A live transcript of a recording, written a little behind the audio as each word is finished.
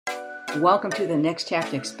Welcome to the Next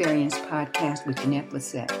Chapter Experience podcast with Jeanette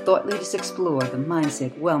Blissett. Thought leaders explore the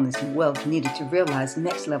mindset, wellness, and wealth needed to realize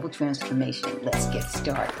next level transformation. Let's get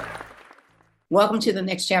started. Welcome to the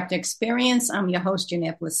Next Chapter Experience. I'm your host,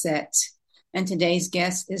 Jeanette Blissett, and today's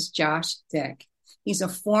guest is Josh Deck. He's a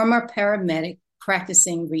former paramedic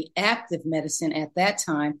practicing reactive medicine at that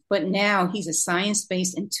time, but now he's a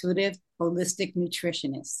science-based, intuitive, holistic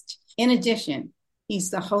nutritionist. In addition, he's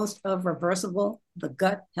the host of Reversible, the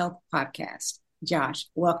Gut Health Podcast. Josh,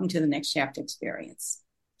 welcome to the Next Chapter Experience.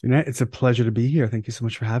 Jeanette, it's a pleasure to be here. Thank you so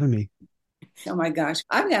much for having me. Oh my gosh,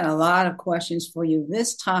 I've got a lot of questions for you.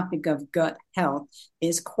 This topic of gut health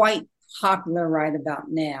is quite popular right about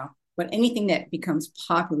now, but anything that becomes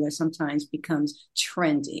popular sometimes becomes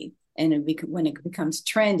trendy. And when it becomes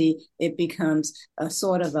trendy, it becomes a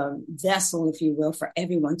sort of a vessel, if you will, for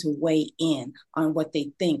everyone to weigh in on what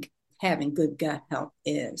they think having good gut health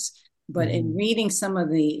is. But in reading some of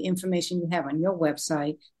the information you have on your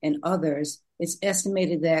website and others, it's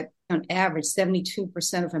estimated that on average,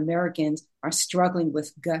 72% of Americans are struggling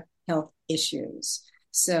with gut health issues.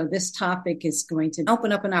 So this topic is going to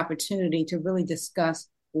open up an opportunity to really discuss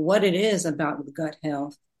what it is about gut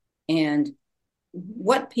health and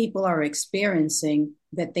what people are experiencing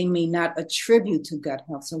that they may not attribute to gut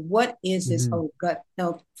health. So what is this whole gut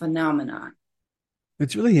health phenomenon?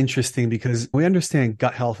 It's really interesting because we understand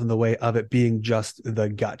gut health in the way of it being just the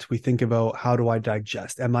gut. We think about, how do I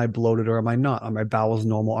digest? Am I bloated or am I not? Are my bowels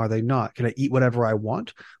normal? Are they not? Can I eat whatever I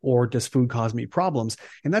want? Or does food cause me problems?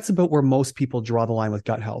 And that's about where most people draw the line with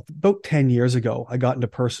gut health. About 10 years ago, I got into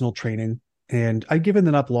personal training and I'd given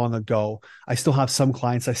that up long ago. I still have some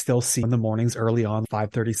clients I still see in the mornings early on,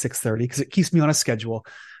 5:30, 6:30, because it keeps me on a schedule.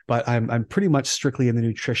 But I'm pretty much strictly in the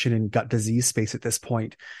nutrition and gut disease space at this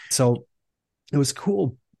point. So it was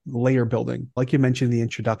cool layer building. Like you mentioned in the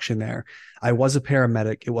introduction there, I was a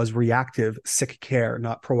paramedic. It was reactive sick care,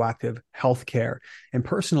 not proactive health care. And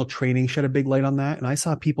personal training shed a big light on that. And I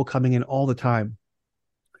saw people coming in all the time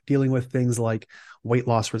dealing with things like weight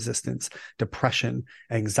loss resistance, depression,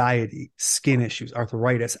 anxiety, skin issues,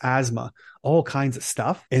 arthritis, asthma, all kinds of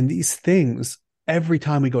stuff. And these things, every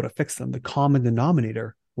time we go to fix them, the common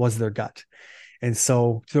denominator was their gut. And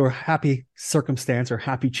so through a happy circumstance or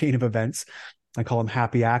happy chain of events, I call them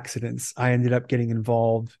happy accidents, I ended up getting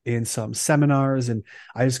involved in some seminars and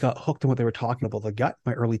I just got hooked on what they were talking about the gut.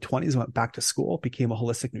 My early 20s, went back to school, became a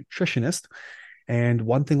holistic nutritionist. And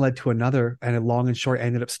one thing led to another, and long and short, I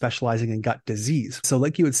ended up specializing in gut disease. So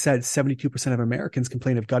like you had said, 72% of Americans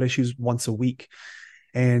complain of gut issues once a week.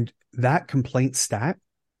 And that complaint stat,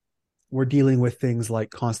 we're dealing with things like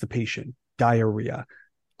constipation, diarrhea,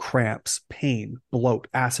 cramps, pain, bloat,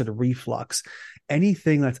 acid reflux,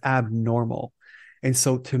 anything that's abnormal. And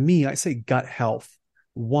so to me, I say gut health.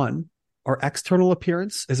 One, our external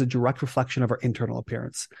appearance is a direct reflection of our internal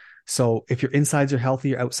appearance. So if your insides are healthy,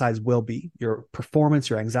 your outsides will be. Your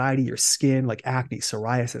performance, your anxiety, your skin, like acne,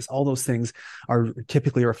 psoriasis, all those things are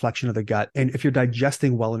typically a reflection of the gut. And if you're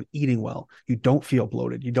digesting well and eating well, you don't feel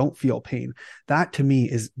bloated, you don't feel pain. That to me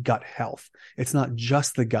is gut health. It's not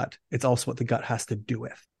just the gut. It's also what the gut has to do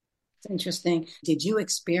with. It's interesting. Did you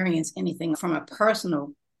experience anything from a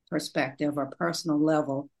personal perspective or personal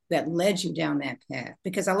level that led you down that path?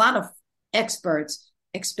 Because a lot of experts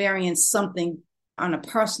experience something on a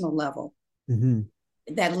personal level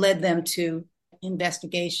that led them to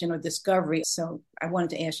investigation or discovery. So I wanted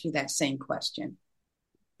to ask you that same question.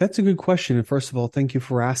 That's a good question. And first of all, thank you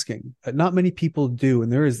for asking. Not many people do.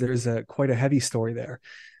 And there's quite a heavy story there.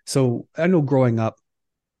 So I know growing up,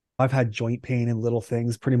 I've had joint pain and little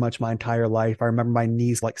things pretty much my entire life. I remember my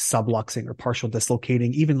knees like subluxing or partial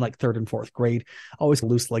dislocating, even like third and fourth grade, always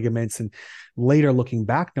loose ligaments. And later looking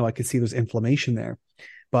back now, I could see there's inflammation there.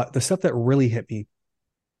 But the stuff that really hit me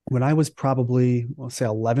when I was probably, let's say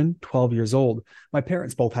 11, 12 years old, my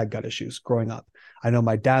parents both had gut issues growing up. I know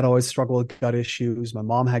my dad always struggled with gut issues. My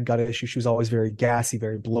mom had gut issues. She was always very gassy,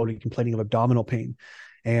 very bloated, complaining of abdominal pain.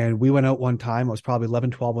 And we went out one time, I was probably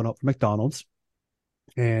 11, 12, went out for McDonald's.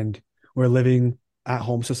 And we're living at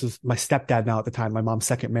home. So this was my stepdad now at the time, my mom's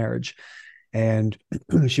second marriage. And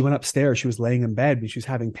she went upstairs. She was laying in bed and she was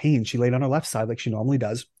having pain. She laid on her left side like she normally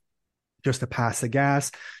does, just to pass the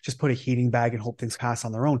gas, just put a heating bag and hope things pass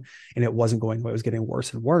on their own. And it wasn't going away. It was getting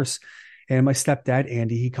worse and worse. And my stepdad,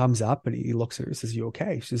 Andy, he comes up and he looks at her and says, "You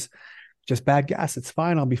okay?" She says, "Just bad gas. It's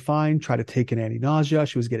fine. I'll be fine." Try to take an anti-nausea.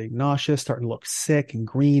 She was getting nauseous, starting to look sick and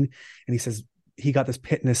green. And he says, he got this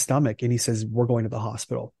pit in his stomach and he says, "We're going to the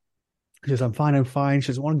hospital." She goes, I'm fine, I'm fine. She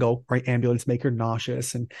doesn't want to go, right? Ambulance, make her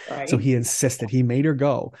nauseous. And so Right. he insisted. He made her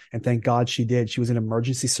go. And thank God she did. She was in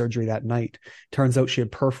emergency surgery that night. Turns out she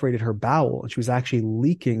had perforated her bowel and she was actually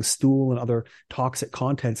leaking stool and other toxic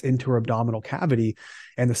contents into her abdominal cavity.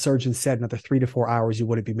 And the surgeon said another 3 to 4 hours, you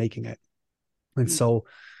wouldn't be making it. And so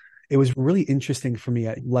it was really interesting for me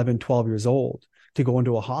at 11, 12 years old to go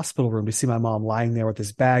into a hospital room to see my mom lying there with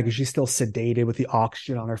this bag, and she's still sedated with the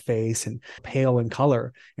oxygen on her face and pale in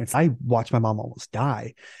color. And so I watched my mom almost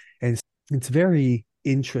die. And it's very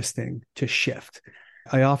interesting to shift.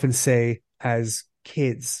 I often say, as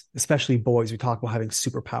kids, especially boys, we talk about having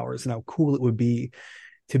superpowers and how cool it would be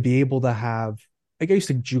able to have, like, I used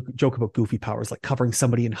to joke about goofy powers, like covering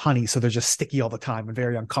somebody in honey so they're just sticky all the time and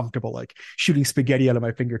very uncomfortable, like shooting spaghetti out of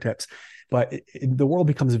my fingertips. But the world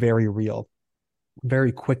becomes very real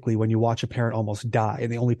very quickly when you watch a parent almost die,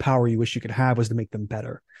 and the only power you wish you could have was to make them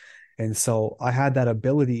better. And so I had that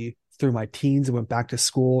ability through my teens. I went back to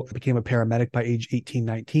school, became a paramedic by age 18,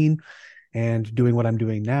 19, and doing what I'm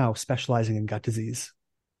doing now, specializing in gut disease.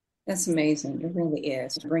 That's amazing. It really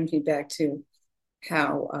is. It brings me back to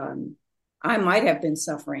how I might have been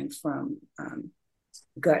suffering from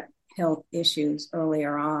gut health issues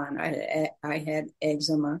earlier on. I had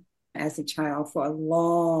eczema as a child for a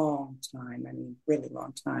long time. I mean, really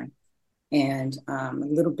long time. And a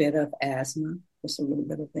little bit of asthma, just a little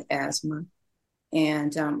bit of the asthma.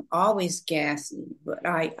 And always gassy. But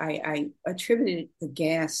I attributed the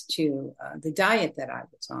gas to the diet that I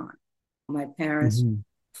was on. My parents Mm-hmm.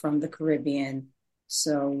 from the Caribbean,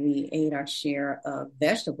 so we ate our share of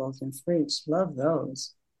vegetables and fruits, love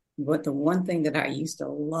those. But the one thing that I used to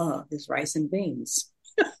love is rice and beans.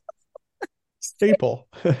 Staple.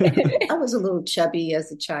 I was a little chubby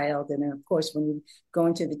as a child. And then, of course, when you go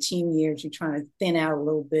into the teen years, you're trying to thin out a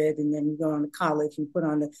little bit. And then you go on to college and put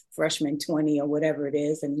on the freshman 20 or whatever it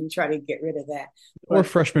is. And you try to get rid of that. Or But,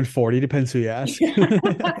 freshman 40, depends who you ask.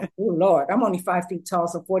 oh, Lord, I'm only 5 feet tall,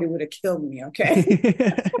 so 40 would have killed me. Okay.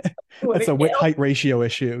 Would That's have a width killed. height ratio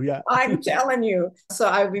issue. Yeah. I'm telling you. So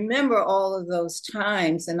I remember all of those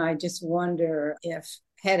times. And I just wonder if,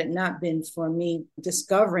 had it not been for me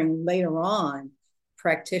discovering later on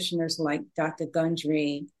practitioners like Dr.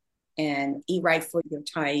 Gundry and Eat Right for Your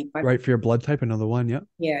Type. Right, for your blood type, another one. Yeah.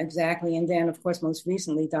 Yeah, exactly. And then, of course, most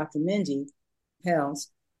recently, Dr. Mindy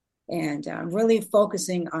Pels, and really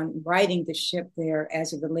focusing on righting the ship there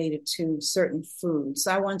as it related to certain foods.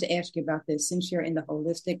 So I wanted to ask you about this since you're in the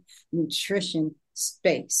holistic nutrition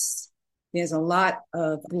space. There's a lot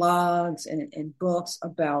of blogs and books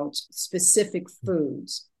about specific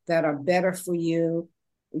foods that are better for you,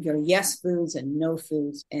 your yes foods and no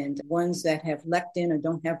foods, and ones that have lectin or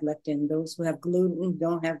don't have lectin, those who have gluten,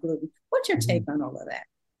 don't have gluten. What's your Mhm. take on all of that?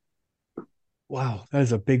 Wow, that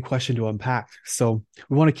is a big question to unpack. So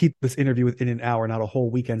we want to keep this interview within an hour, not a whole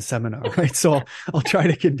weekend seminar, right? So I'll try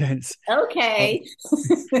to condense. Um, Okay.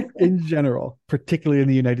 in general, particularly in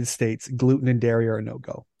the United States, gluten and dairy are a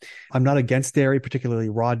no-go. I'm not against dairy, particularly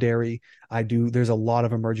raw dairy. There's a lot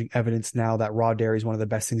of emerging evidence now that raw dairy is one of the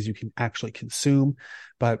best things you can actually consume.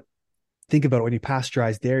 But think about it, when you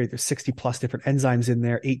pasteurize dairy, there's 60 plus different enzymes in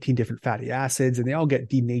there, 18 different fatty acids, and they all get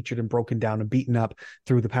denatured and broken down and beaten up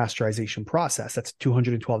through the pasteurization process. That's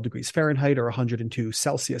 212 degrees Fahrenheit or 102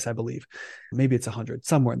 Celsius, I believe. Maybe it's 100,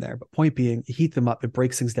 somewhere in there. But point being, you heat them up, it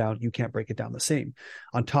breaks things down. You can't break it down the same.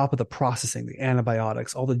 On top of the processing, the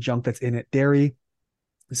antibiotics, all the junk that's in it, dairy,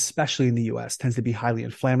 especially in the US, tends to be highly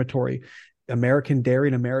inflammatory. American dairy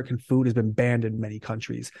and American food has been banned in many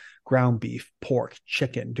countries. Ground beef, pork,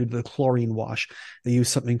 chicken, due to the chlorine wash. They use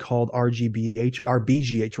something called RBGH,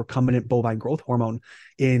 recombinant bovine growth hormone,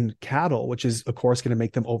 in cattle, which is, of course, going to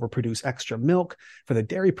make them overproduce extra milk for the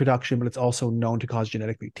dairy production, but it's also known to cause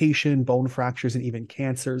genetic mutation, bone fractures, and even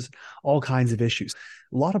cancers, all kinds of issues.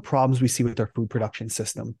 A lot of problems we see with our food production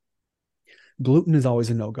system. Gluten is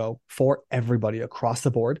always a no-go for everybody across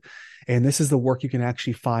the board. And this is the work you can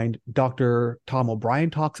actually find. Dr. Tom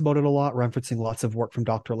O'Brien talks about it a lot, referencing lots of work from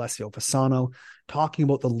Dr. Alessio Fasano, talking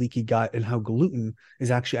about the leaky gut and how gluten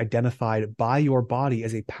is actually identified by your body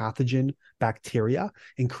as a pathogen bacteria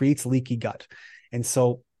and creates leaky gut. And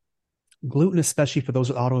so gluten, especially for those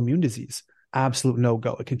with autoimmune disease, absolute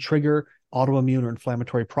no-go. It can trigger autoimmune or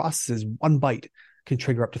inflammatory processes. One bite can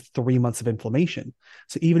trigger up to 3 months of inflammation.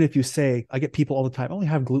 So even if you say, I get people all the time, I only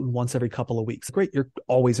have gluten once every couple of weeks. Great, you're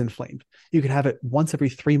always inflamed. You can have it once every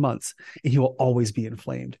 3 months and you will always be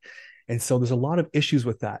inflamed. And so there's a lot of issues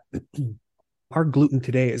with that. Our gluten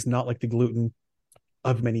today is not like the gluten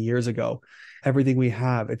of many years ago. Everything we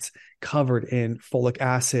have, it's covered in folic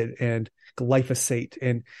acid and glyphosate.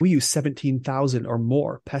 And we use 17,000 or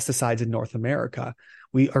more pesticides in North America.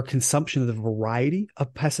 Our consumption of the variety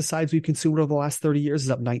of pesticides we've consumed over the last 30 years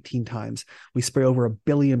is up 19 times. We spray over 1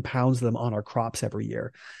 billion pounds of them on our crops every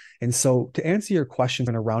year. And so to answer your question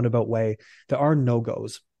in a roundabout way, there are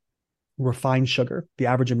no-goes. Refined sugar, the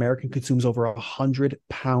average American consumes over 100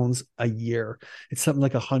 pounds a year. It's something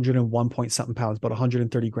like 101 point something pounds, about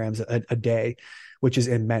 130 grams a day, which is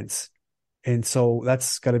immense. And so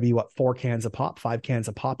that's got to be 5 cans of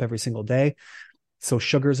pop every single day. So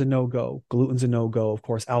sugar's a no-go, gluten's a no-go. Of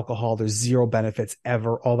course, alcohol, there's zero benefits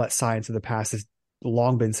ever. All that science of the past has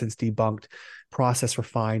long been since debunked, processed,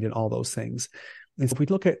 refined, and all those things. And so if we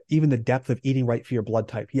look at even the depth of eating right for your blood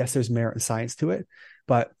type, yes, there's merit and science to it.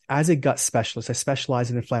 But as a gut specialist, I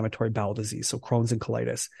specialize in inflammatory bowel disease, so Crohn's and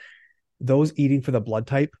colitis. Those eating for the blood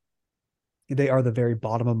type, they are the very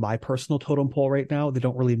bottom of my personal totem pole right now. They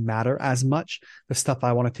don't really matter as much. The stuff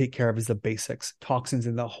I want to take care of is the basics, toxins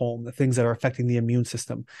in the home, the things that are affecting the immune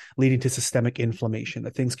system, leading to systemic inflammation,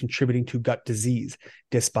 the things contributing to gut disease,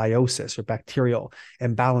 dysbiosis or bacterial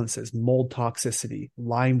imbalances, mold toxicity,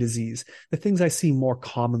 Lyme disease, the things I see more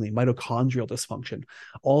commonly, mitochondrial dysfunction.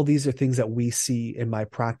 All these are things that we see in my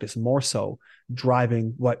practice more so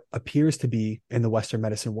driving what appears to be in the Western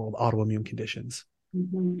medicine world, autoimmune conditions.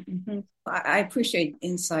 Mm-hmm, mm-hmm. I appreciate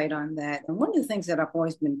insight on that. And one of the things that I've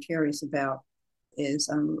always been curious about is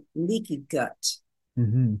leaky gut.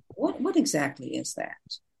 Mm-hmm. What exactly is that?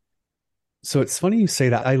 So it's funny you say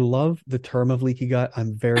that. I love the term of leaky gut. I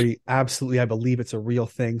believe it's a real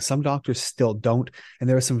thing. Some doctors still don't. And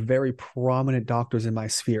there are some very prominent doctors in my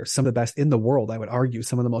sphere, some of the best in the world, I would argue,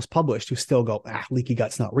 some of the most published, who still go, leaky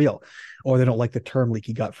gut's not real, or they don't like the term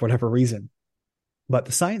leaky gut for whatever reason. But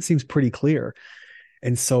the science seems pretty clear.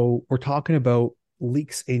 And so we're talking about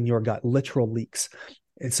leaks in your gut, literal leaks.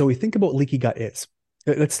 And so we think about what leaky gut is.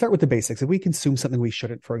 Let's start with the basics. If we consume something we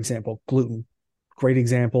shouldn't, for example, gluten, great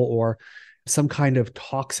example, or some kind of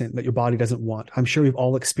toxin that your body doesn't want. I'm sure we've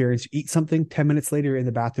all experienced, you eat something, 10 minutes later, you're in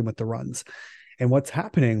the bathroom with the runs. And what's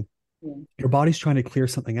happening, your body's trying to clear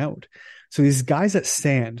something out. So these guys at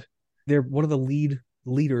SAND, they're one of the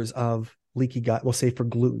leaders of leaky gut, we'll say for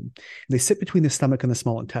gluten. They sit between the stomach and the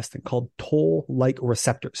small intestine, called toll-like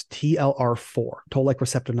receptors, TLR4, toll-like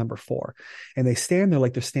receptor number 4. And they stand there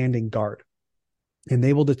like they're standing guard. And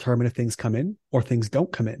they will determine if things come in or things don't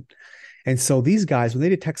come in. And so these guys, when they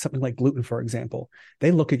detect something like gluten, for example,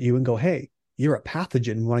 they look at you and go, hey, you're a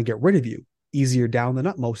pathogen. We want to get rid of you. Easier down than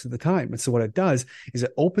up most of the time. And so what it does is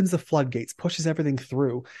it opens the floodgates, pushes everything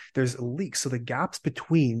through. There's leaks. So the gaps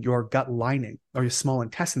between your gut lining or your small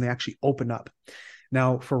intestine, they actually open up.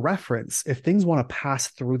 Now, for reference, if things want to pass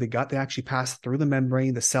through the gut, they actually pass through the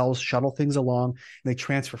membrane, the cells shuttle things along, and they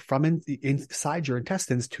transfer from inside your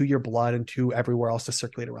intestines to your blood and to everywhere else to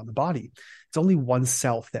circulate around the body. It's only one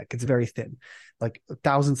cell thick. It's very thin, like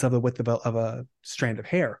thousandths of the width of a strand of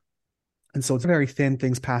hair. And so it's very thin.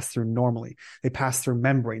 Things pass through normally. They pass through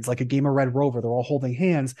membranes like a game of Red Rover. They're all holding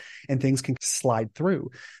hands and things can slide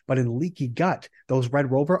through. But in leaky gut, those Red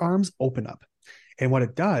Rover arms open up. And what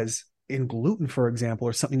it does in gluten, for example,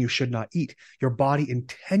 or something you should not eat, your body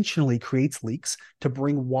intentionally creates leaks to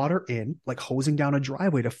bring water in, like hosing down a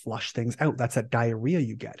driveway to flush things out. That's that diarrhea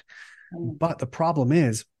you get. But the problem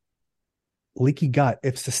is leaky gut,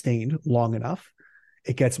 if sustained long enough,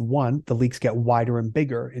 it gets, one, the leaks get wider and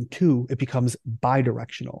bigger, and two, it becomes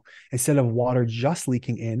bidirectional. Instead of water just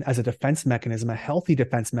leaking in as a defense mechanism, a healthy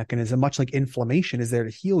defense mechanism, much like inflammation is there to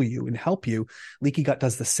heal you and help you, leaky gut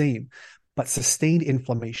does the same. But sustained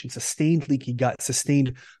inflammation, sustained leaky gut,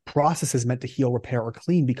 sustained processes meant to heal, repair, or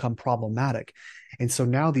clean become problematic. And so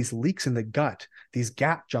now these leaks in the gut, these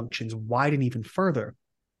gap junctions widen even further.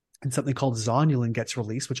 And something called zonulin gets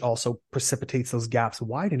released, which also precipitates those gaps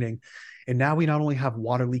widening. And now we not only have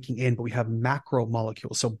water leaking in, but we have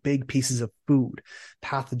macromolecules, so big pieces of food,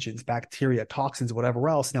 pathogens, bacteria, toxins, whatever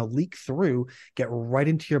else, now leak through, get right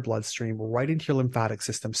into your bloodstream, right into your lymphatic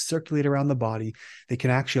system, circulate around the body. They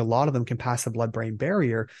can actually, a lot of them can pass the blood-brain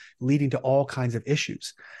barrier, leading to all kinds of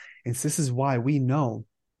issues. And so this is why we know,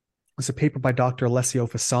 it's a paper by Dr. Alessio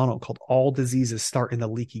Fasano called All Diseases Start in the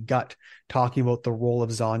Leaky Gut, talking about the role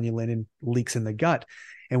of zonulin and leaks in the gut.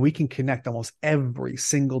 And we can connect almost every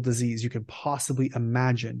single disease you can possibly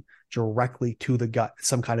imagine directly to the gut,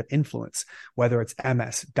 some kind of influence, whether it's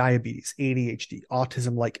MS, diabetes, ADHD,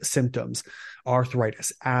 autism-like symptoms,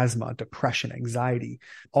 arthritis, asthma, depression, anxiety.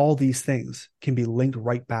 All these things can be linked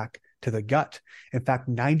right back to the gut. In fact,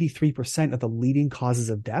 93% of the leading causes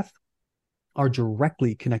of death are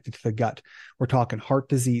directly connected to the gut. We're talking heart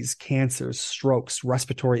disease, cancers, strokes,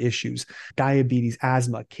 respiratory issues, diabetes,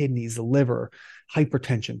 asthma, kidneys, liver,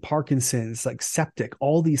 hypertension, Parkinson's, like septic,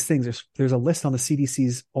 all these things. There's a list on the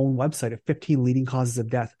CDC's own website of 15 leading causes of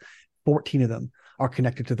death. 14 of them are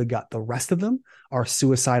connected to the gut. The rest of them are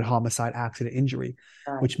suicide, homicide, accident, injury,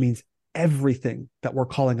 which means everything that we're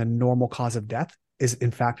calling a normal cause of death is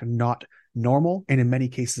in fact not normal, and in many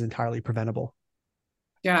cases entirely preventable.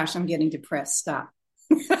 Josh, I'm getting depressed. Stop.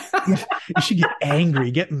 You should get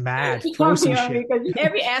angry, get mad, throw some shit. Because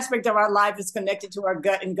every aspect of our life is connected to our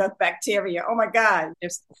gut and gut bacteria. Oh my God,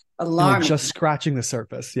 it's alarming. We're just scratching the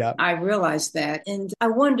surface. Yeah, I realized that. And I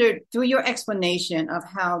wondered, through your explanation of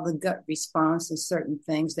how the gut responds to certain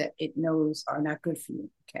things that it knows are not good for you.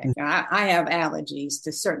 Okay. I have allergies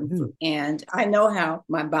to certain food, and I know how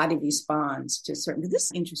my body responds to certain. This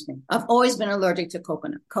is interesting. I've always been allergic to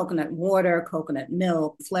coconut water, coconut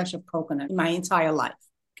milk, flesh of coconut my entire life.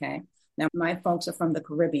 Okay. Now, my folks are from the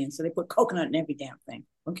Caribbean, so they put coconut in every damn thing.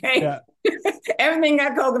 Okay. Yeah. Everything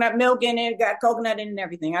got coconut milk in it, got coconut in and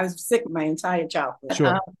everything. I was sick my entire childhood.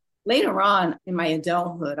 Sure. Later on in my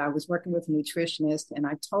adulthood, I was working with a nutritionist, and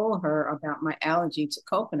I told her about my allergy to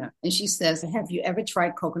coconut. And she says, have you ever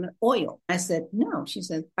tried coconut oil? I said, no. She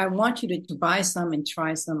said, I want you to buy some and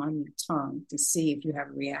try some on your tongue to see if you have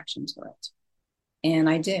a reaction to it. And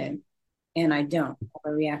I did. And I don't have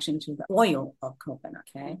a reaction to the oil of coconut.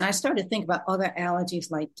 Okay. And I started to think about other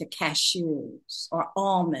allergies like to cashews or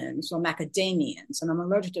almonds or macadamians. And I'm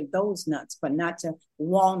allergic to those nuts, but not to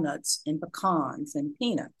walnuts and pecans and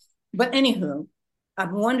peanuts. But anywho,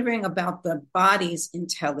 I'm wondering about the body's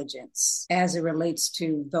intelligence as it relates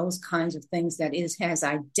to those kinds of things that it has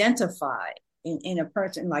identified in a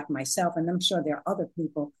person like myself. And I'm sure there are other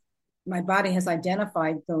people. My body has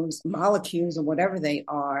identified those molecules or whatever they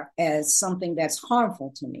are as something that's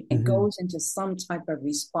harmful to me. It goes into some type of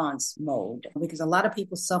response mode because a lot of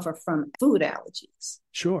people suffer from food allergies.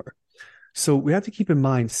 Sure. So we have to keep in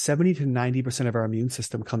mind 70 to 90% of our immune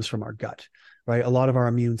system comes from our gut, right? A lot of our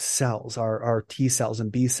immune cells, our T cells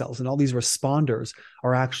and B cells, and all these responders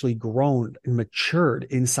are actually grown and matured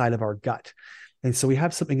inside of our gut. And so we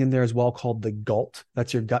have something in there as well called the GALT.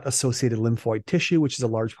 That's your gut-associated lymphoid tissue, which is a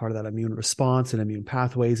large part of that immune response and immune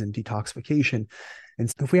pathways and detoxification. And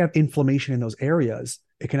so if we have inflammation in those areas,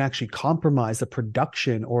 it can actually compromise the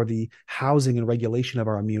production or the housing and regulation of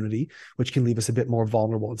our immunity, which can leave us a bit more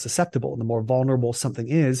vulnerable and susceptible. And the more vulnerable something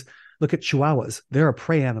is, look at chihuahuas. They're a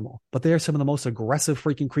prey animal, but they are some of the most aggressive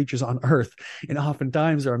freaking creatures on earth. And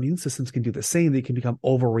oftentimes our immune systems can do the same. They can become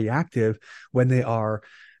overreactive when they are,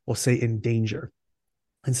 we'll say, in danger.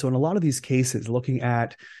 And so in a lot of these cases, looking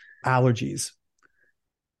at allergies,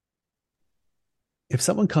 if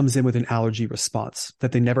someone comes in with an allergy response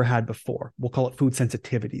that they never had before, we'll call it food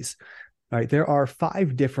sensitivities. All right, there are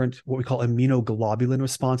 5 different what we call immunoglobulin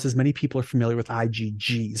responses. Many people are familiar with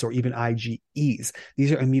IgGs or even IgEs.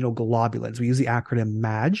 These are immunoglobulins. We use the acronym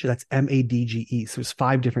MADGE. That's MADGE. So there's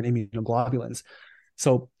 5 different immunoglobulins.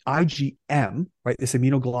 So IgM, right, this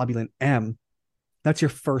immunoglobulin M, that's your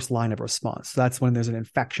first line of response. So that's when there's an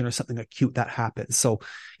infection or something acute that happens. So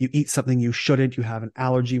you eat something you shouldn't, you have an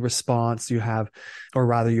allergy response, you have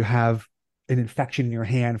an infection in your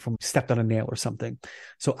hand from stepped on a nail or something.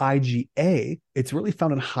 So IgA, it's really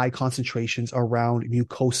found in high concentrations around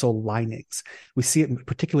mucosal linings. We see it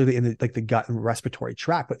particularly in the gut and respiratory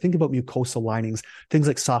tract, but think about mucosal linings, things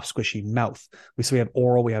like soft, squishy mouth. We have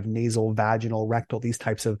oral, we have nasal, vaginal, rectal, these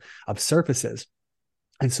types of surfaces.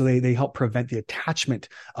 And so they help prevent the attachment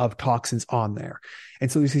of toxins on there.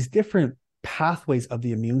 And so there's these different pathways of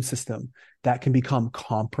the immune system that can become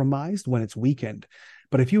compromised when it's weakened.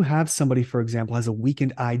 But if you have somebody, for example, has a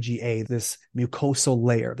weakened IgA, this mucosal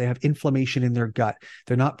layer, they have inflammation in their gut,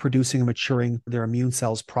 they're not producing and maturing their immune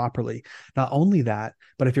cells properly. Not only that,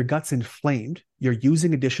 but if your gut's inflamed, you're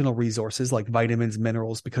using additional resources like vitamins,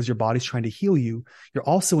 minerals, because your body's trying to heal you. You're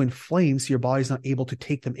also inflamed, so your body's not able to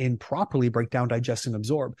take them in properly, break down, digest, and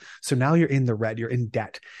absorb. So now you're in the red, you're in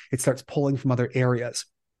debt. It starts pulling from other areas.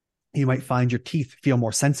 You might find your teeth feel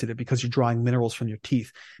more sensitive because you're drawing minerals from your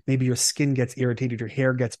teeth. Maybe your skin gets irritated, your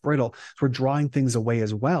hair gets brittle. So we're drawing things away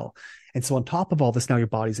as well. And so on top of all this, now your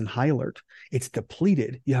body's in high alert. It's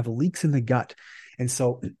depleted. You have leaks in the gut. And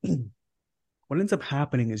so what ends up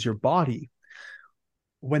happening is your body,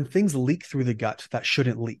 when things leak through the gut that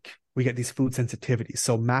shouldn't leak, we get these food sensitivities.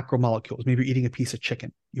 So macromolecules, maybe you're eating a piece of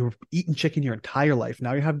chicken. You've eaten chicken your entire life.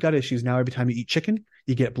 Now you have gut issues. Now every time you eat chicken,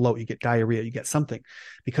 you get bloat, you get diarrhea, you get something.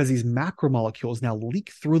 Because these macromolecules now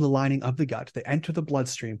leak through the lining of the gut. They enter the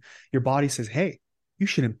bloodstream. Your body says, hey, you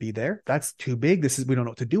shouldn't be there. That's too big. We don't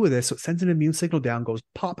know what to do with this. So it sends an immune signal down, goes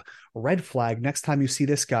pop, red flag. Next time you see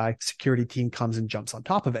this guy, security team comes and jumps on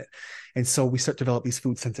top of it. And so we start to develop these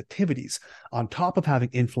food sensitivities on top of having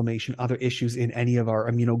inflammation, other issues in any of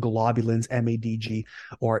our immunoglobulins, MADG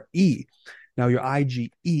or E. Now your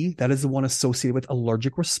IgE, that is the one associated with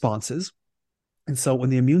allergic responses. And so when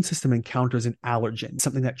the immune system encounters an allergen,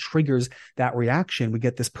 something that triggers that reaction, we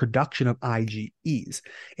get this production of IgEs,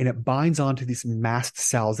 and it binds onto these mast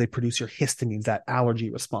cells. They produce your histamines, that allergy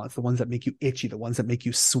response, the ones that make you itchy, the ones that make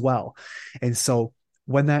you swell. And so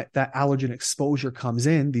when that allergen exposure comes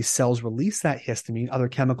in, these cells release that histamine. Other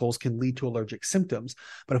chemicals can lead to allergic symptoms.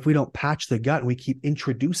 But if we don't patch the gut and we keep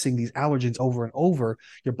introducing these allergens over and over,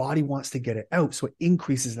 your body wants to get it out. So it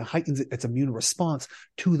increases and heightens its immune response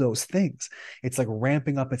to those things. It's like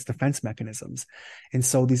ramping up its defense mechanisms. And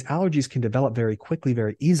so these allergies can develop very quickly,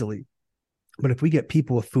 very easily. But if we get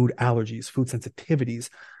people with food allergies, food sensitivities,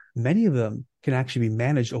 many of them can actually be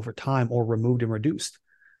managed over time or removed and reduced.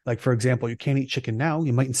 Like, for example, you can't eat chicken now.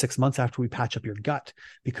 You might in 6 months after we patch up your gut,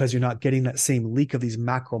 because you're not getting that same leak of these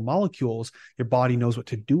macromolecules. Your body knows what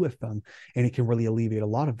to do with them, and it can really alleviate a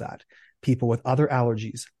lot of that. People with other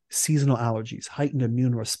allergies, seasonal allergies, heightened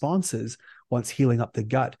immune responses, once healing up the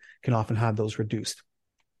gut, can often have those reduced.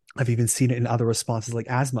 I've even seen it in other responses like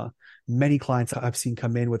asthma. Many clients I've seen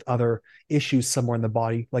come in with other issues somewhere in the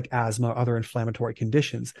body, like asthma or other inflammatory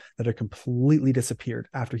conditions, that are completely disappeared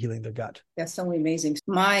after healing their gut. That's so amazing.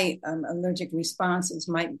 My allergic responses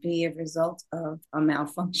might be a result of a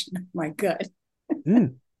malfunction of my gut.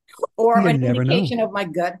 Or an indication of my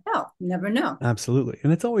gut health. Never know. Absolutely.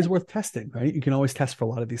 And it's always worth testing, right? You can always test for a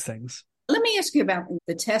lot of these things. Let me ask you about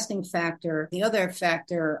the testing factor. The other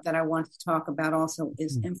factor that I want to talk about also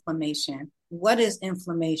is inflammation. What is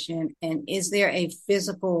inflammation? And is there a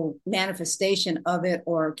physical manifestation of it,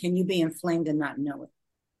 or can you be inflamed and not know it?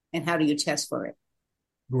 And how do you test for it?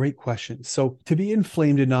 Great question. So to be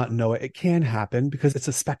inflamed and not know it, it can happen because it's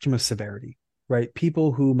a spectrum of severity. Right?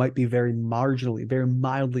 People who might be very marginally, very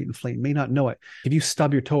mildly inflamed may not know it. If you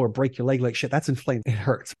stub your toe or break your leg like shit, that's inflamed. It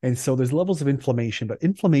hurts. And so there's levels of inflammation, but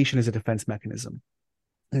inflammation is a defense mechanism.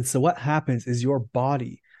 And so what happens is your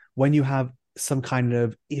body, when you have some kind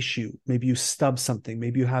of issue, maybe you stub something,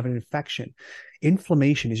 maybe you have an infection,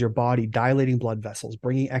 inflammation is your body dilating blood vessels,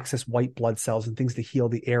 bringing excess white blood cells and things to heal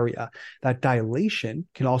the area. That dilation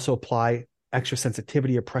can also apply extra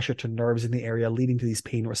sensitivity or pressure to nerves in the area, leading to these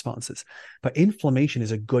pain responses. But inflammation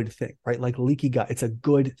is a good thing, right? Like leaky gut, it's a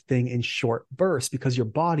good thing in short bursts because your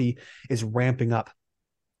body is ramping up.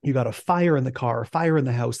 You got a fire in the car, a fire in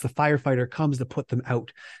the house, the firefighter comes to put them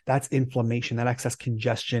out. That's inflammation, that excess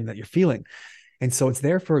congestion that you're feeling. And so it's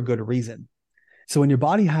there for a good reason. So when your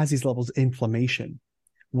body has these levels of inflammation,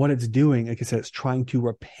 what it's doing, like I said, it's trying to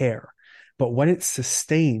repair. But when it's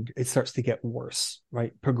sustained, it starts to get worse,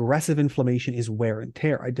 right? Progressive inflammation is wear and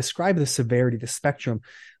tear. I describe the severity, the spectrum,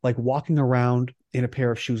 like walking around in a pair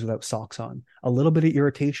of shoes without socks on. A little bit of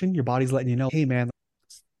irritation, your body's letting you know, hey, man,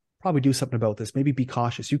 probably do something about this. Maybe be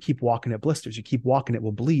cautious. You keep walking at blisters. You keep walking, it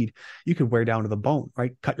will bleed. You could wear down to the bone,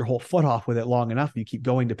 right? Cut your whole foot off with it long enough. You keep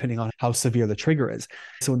going depending on how severe the trigger is.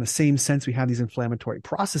 So in the same sense, we have these inflammatory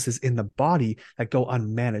processes in the body that go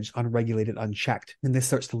unmanaged, unregulated, unchecked. And this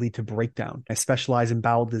starts to lead to breakdown. I specialize in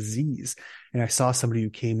bowel disease. And I saw somebody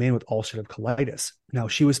who came in with ulcerative colitis. Now,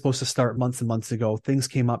 she was supposed to start months and months ago. Things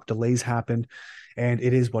came up, delays happened, and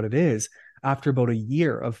it is what it is. After about a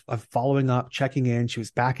year of following up, checking in, she was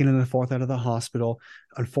back in the fourth out of the hospital.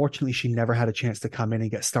 Unfortunately, she never had a chance to come in and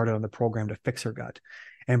get started on the program to fix her gut.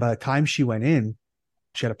 And by the time she went in,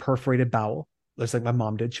 she had a perforated bowel, just like my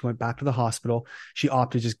mom did. She went back to the hospital. She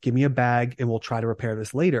opted, just give me a bag and we'll try to repair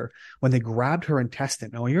this later. When they grabbed her intestine,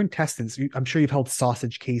 now your intestines, I'm sure you've held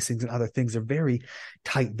sausage casings and other things. They're very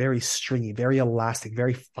tight, very stringy, very elastic,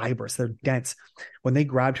 very fibrous. They're dense. When they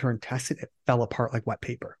grabbed her intestine, it fell apart like wet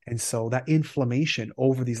paper. And so that inflammation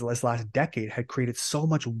over this last decade had created so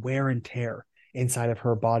much wear and tear inside of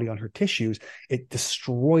her body on her tissues, it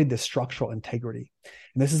destroyed the structural integrity.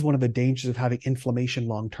 And this is one of the dangers of having inflammation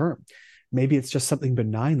long term. Maybe it's just something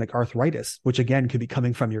benign like arthritis, which again could be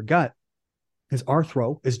coming from your gut. Because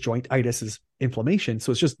arthro is jointitis is inflammation.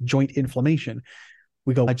 So it's just joint inflammation.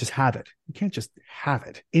 We go, I just have it. You can't just have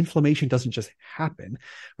it. Inflammation doesn't just happen,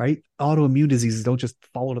 right? Autoimmune diseases don't just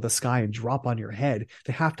fall to the sky and drop on your head.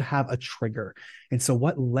 They have to have a trigger. And so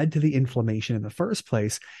what led to the inflammation in the first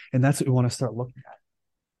place? And that's what we want to start looking at.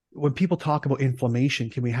 When people talk about inflammation,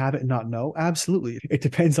 can we have it and not know? Absolutely. It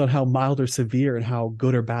depends on how mild or severe and how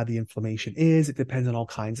good or bad the inflammation is. It depends on all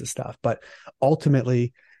kinds of stuff. But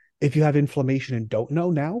ultimately, if you have inflammation and don't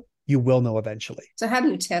know now, you will know eventually. So how do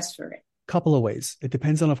you test for it? Couple of ways. It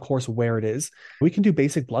depends on, of course, where it is. We can do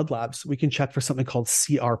basic blood labs. We can check for something called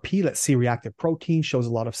CRP, that's C-reactive protein, shows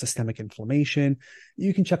a lot of systemic inflammation.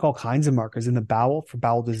 You can check all kinds of markers. In the bowel, for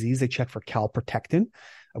bowel disease, they check for calprotectin,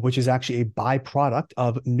 which is actually a byproduct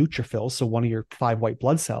of neutrophils, so one of your 5 white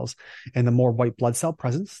blood cells. And the more white blood cell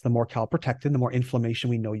presence, the more calprotectin, the more inflammation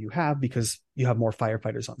we know you have because you have more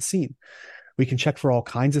firefighters on scene. We can check for all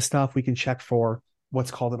kinds of stuff. We can check for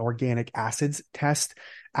what's called an organic acids test.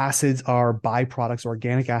 Acids are byproducts.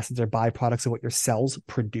 Organic acids are byproducts of what your cells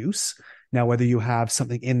produce. Now, whether you have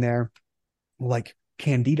something in there like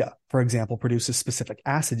Candida, for example, produces specific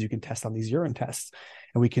acids, you can test on these urine tests.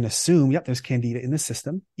 And we can assume, yep, there's Candida in the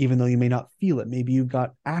system, even though you may not feel it. Maybe you've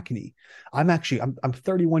got acne. I'm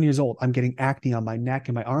 31 years old. I'm getting acne on my neck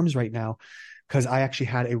and my arms right now because I actually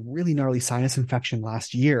had a really gnarly sinus infection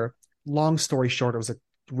last year. Long story short, it was a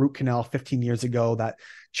root canal 15 years ago that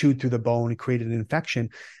chewed through the bone and created an infection,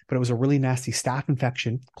 but it was a really nasty staph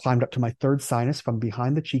infection, climbed up to my 3rd sinus from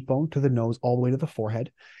behind the cheekbone to the nose, all the way to the forehead,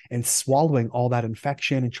 and swallowing all that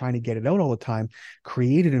infection and trying to get it out all the time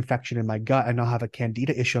created infection in my gut. I now have a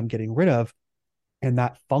candida issue I'm getting rid of. And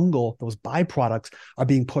that fungal, those byproducts are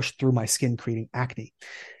being pushed through my skin, creating acne.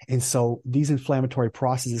 And so these inflammatory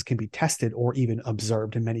processes can be tested or even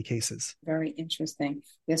observed in many cases. Very interesting.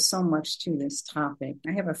 There's so much to this topic.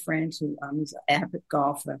 I have a friend who is an avid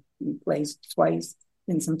golfer. He plays twice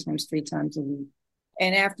and sometimes 3 times a week.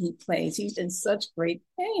 And after he plays, he's in such great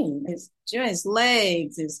pain. His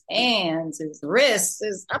legs, his hands, his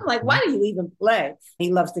wrists. I'm like, why do you even play?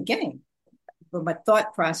 He loves the game. But my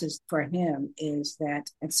thought process for him is that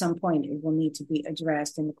at some point it will need to be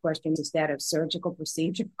addressed. And the question is that a surgical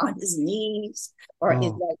procedure on his knees, or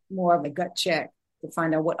is that more of a gut check to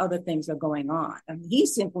find out what other things are going on? I mean,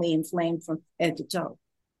 he's simply inflamed from head to toe.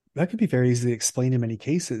 That could be very easily explained in many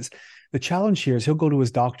cases. The challenge here is he'll go to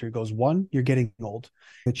his doctor. He goes, 1, you're getting old.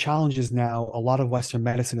 The challenge is now a lot of Western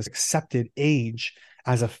medicine has accepted age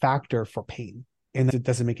as a factor for pain. And it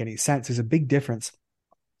doesn't make any sense. There's a big difference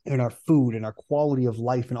in our food and our quality of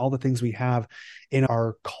life and all the things we have in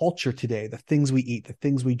our culture today, the things we eat, the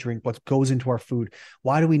things we drink, what goes into our food.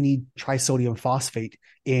 Why do we need trisodium phosphate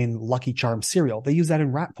in Lucky Charms cereal? They use that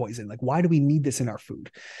in rat poison. Like, why do we need this in our food?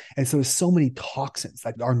 And so there's so many toxins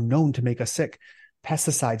that are known to make us sick.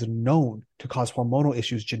 Pesticides are known to cause hormonal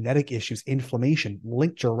issues, genetic issues, inflammation,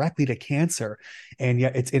 linked directly to cancer. And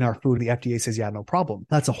yet it's in our food. The FDA says, yeah, no problem.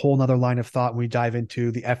 That's a whole nother line of thought when we dive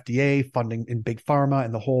into the FDA funding in big pharma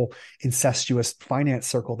and the whole incestuous finance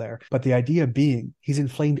circle there. But the idea being he's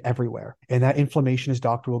inflamed everywhere. And that inflammation, his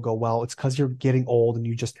doctor will go, well, it's because you're getting old and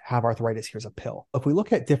you just have arthritis. Here's a pill. If we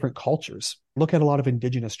look at different cultures, look at a lot of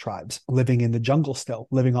indigenous tribes living in the jungle still,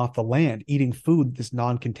 living off the land, eating food that's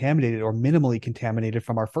non-contaminated or minimally contaminated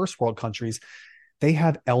from our first world countries. They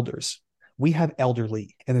have elders. We have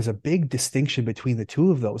elderly. And there's a big distinction between the two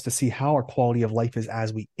of those to see how our quality of life is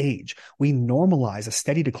as we age. We normalize a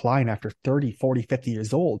steady decline after 30, 40, 50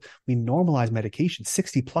 years old. We normalize medication.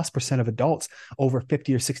 60+% of adults over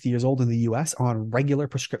 50 or 60 years old in the US are on regular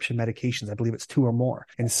prescription medications. I believe it's 2 or more.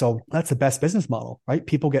 And so that's the best business model, right?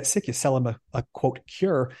 People get sick. You sell them a quote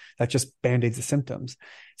cure that just band-aids the symptoms.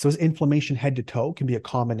 So his inflammation head to toe can be a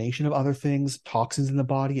combination of other things, toxins in the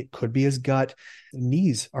body. It could be his gut.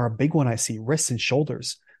 Knees are a big one I see, wrists and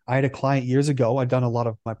shoulders. I had a client years ago. I've done a lot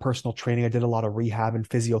of my personal training. I did a lot of rehab and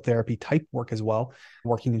physiotherapy type work as well,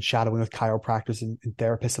 working and shadowing with chiropractors and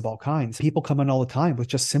therapists of all kinds. People come in all the time with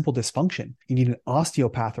just simple dysfunction. You need an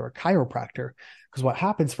osteopath or a chiropractor because what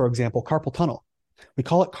happens, for example, carpal tunnel. We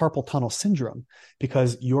call it carpal tunnel syndrome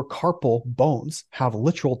because your carpal bones have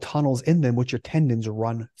literal tunnels in them, which your tendons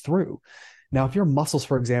run through. Now, if your muscles,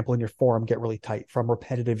 for example, in your forearm get really tight from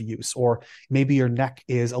repetitive use, or maybe your neck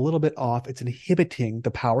is a little bit off, it's inhibiting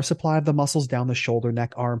the power supply of the muscles down the shoulder,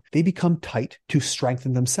 neck, arm. They become tight to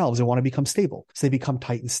strengthen themselves. They want to become stable. So they become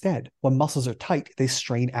tight instead. When muscles are tight, they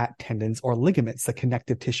strain at tendons or ligaments, the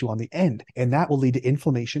connective tissue on the end. And that will lead to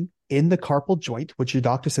inflammation in the carpal joint, which your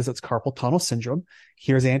doctor says it's carpal tunnel syndrome.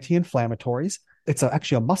 Here's anti-inflammatories. It's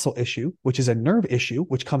actually a muscle issue, which is a nerve issue,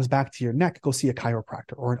 which comes back to your neck. Go see a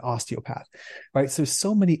chiropractor or an osteopath, right? So there's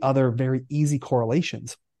so many other very easy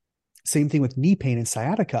correlations. Same thing with knee pain and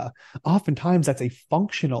sciatica. Oftentimes that's a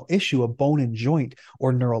functional issue of bone and joint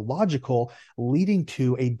or neurological, leading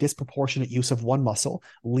to a disproportionate use of one muscle,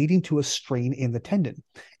 leading to a strain in the tendon.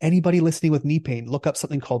 Anybody listening with knee pain, look up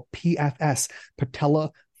something called PFS,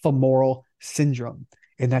 patellofemoral syndrome.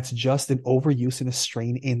 And that's just an overuse and a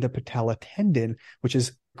strain in the patella tendon, which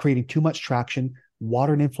is creating too much traction,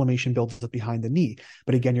 water and inflammation builds up behind the knee.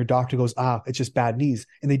 But again, your doctor goes, it's just bad knees.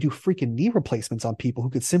 And they do freaking knee replacements on people who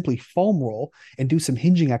could simply foam roll and do some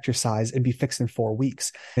hinging exercise and be fixed in 4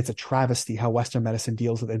 weeks. It's a travesty how Western medicine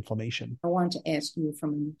deals with inflammation. I want to ask you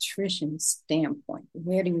from a nutrition standpoint,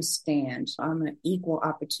 where do you stand on an equal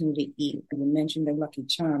opportunity eater? You mentioned the Lucky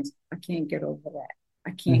Charms. I can't get over that.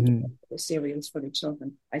 I can't get over the cereals for the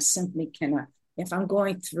children. I simply cannot. If I'm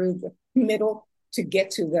going through the middle to get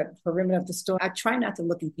to the perimeter of the store, I try not to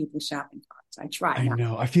look in people's shopping carts. I try I not.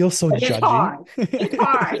 know. I feel so judgy. It's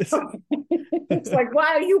hard. It's like,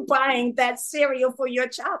 why are you buying that cereal for your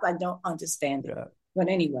child? I don't understand it. Yeah. But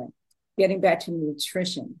anyway, getting back to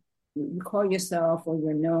nutrition, you call yourself, or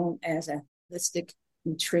you're known as a holistic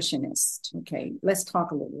nutritionist. Okay, let's talk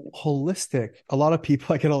a little bit. Holistic. A lot of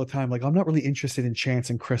people I get all the time, like, I'm not really interested in chants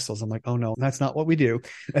and crystals. I'm like, oh no, that's not what we do.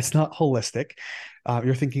 That's not holistic.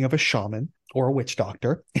 You're thinking of a shaman or a witch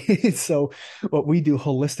doctor. So what we do,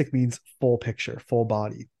 holistic, means full picture, full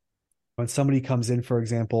body. When somebody comes in, for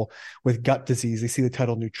example, with gut disease, they see the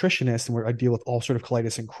title nutritionist, and where I deal with ulcerative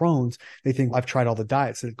colitis and Crohn's, they think I've tried all the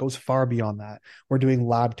diets, and it goes far beyond that. We're doing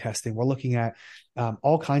lab testing. We're looking at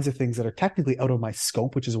all kinds of things that are technically out of my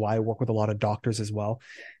scope, which is why I work with a lot of doctors as well.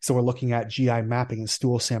 So we're looking at GI mapping and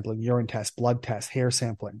stool sampling, urine tests, blood tests, hair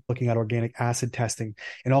sampling, looking at organic acid testing,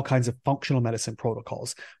 and all kinds of functional medicine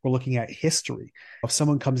protocols. We're looking at history. If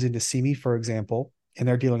someone comes in to see me, for example, and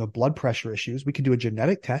they're dealing with blood pressure issues, we can do a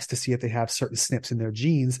genetic test to see if they have certain SNPs in their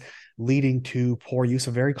genes leading to poor use.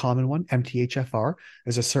 A very common one, MTHFR.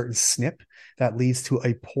 There's a certain SNP that leads to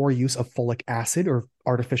a poor use of folic acid or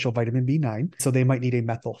artificial vitamin B9. So they might need a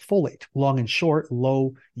methylfolate. Long and short,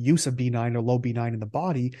 low use of B9 or low B9 in the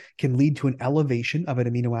body can lead to an elevation of an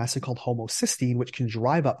amino acid called homocysteine, which can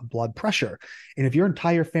drive up blood pressure. And if your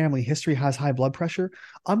entire family history has high blood pressure,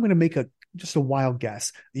 I'm going to make just a wild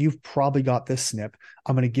guess. You've probably got this SNP.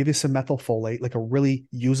 I'm going to give you some methylfolate, like a really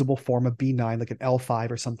usable form of B9, like an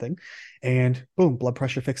L5 or something. And boom, blood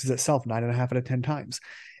pressure fixes itself 9.5 out of 10 times.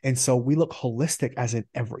 And so we look holistic as in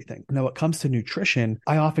everything. Now, when it comes to nutrition,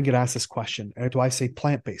 I often get asked this question. Do I say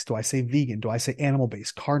plant-based? Do I say vegan? Do I say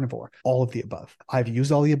animal-based, carnivore? All of the above. I've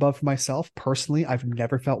used all the above for myself. Personally, I've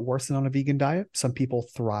never felt worse than on a vegan diet. Some people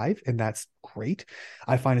thrive, and that's great.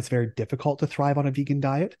 I find it's very difficult to thrive on a vegan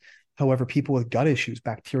diet. However, people with gut issues,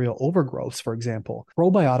 bacterial overgrowths, for example,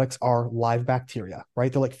 probiotics are live bacteria,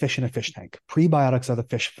 right? They're like fish in a fish tank. Prebiotics are the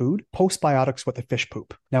fish food. Postbiotics, what the fish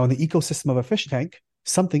poop. Now, in the ecosystem of a fish tank,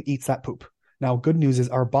 something eats that poop. Now, good news is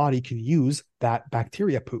our body can use that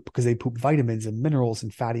bacteria poop because they poop vitamins and minerals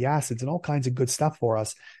and fatty acids and all kinds of good stuff for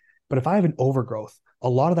us. But if I have an overgrowth, a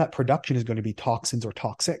lot of that production is going to be toxins or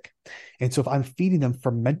toxic. And so if I'm feeding them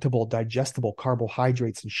fermentable, digestible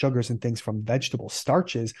carbohydrates and sugars and things from vegetable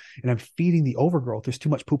starches, and I'm feeding the overgrowth, there's too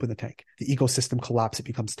much poop in the tank. The ecosystem collapses, it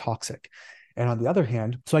becomes toxic. And on the other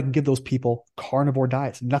hand, so I can give those people carnivore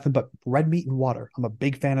diets, nothing but red meat and water. I'm a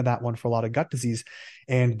big fan of that one for a lot of gut disease.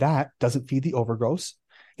 And that doesn't feed the overgrowths.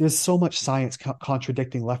 There's so much science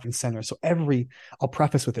contradicting left and center. So I'll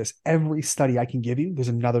preface with this, every study I can give you, there's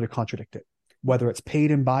another to contradict it. Whether it's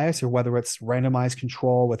paid and bias or whether it's randomized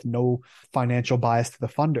control with no financial bias to the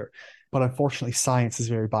funder. But unfortunately, science is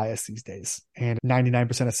very biased these days. And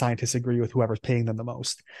 99% of scientists agree with whoever's paying them the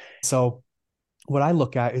most. So what I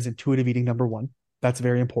look at is intuitive eating, number one. That's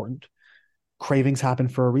very important. Cravings happen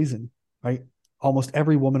for a reason, right? Almost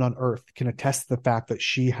every woman on earth can attest to the fact that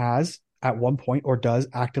she has at one point or does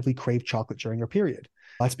actively crave chocolate during her period.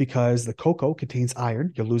 That's because the cocoa contains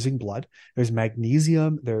iron. You're losing blood. There's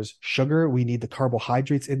magnesium. There's sugar. We need the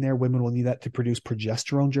carbohydrates in there. Women will need that to produce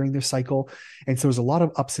progesterone during their cycle. And so there's a lot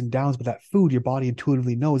of ups and downs, but that food, your body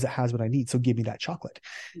intuitively knows it has what I need. So give me that chocolate.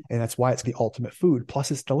 And that's why it's the ultimate food.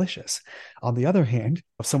 Plus it's delicious. On the other hand,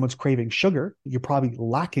 if someone's craving sugar, you're probably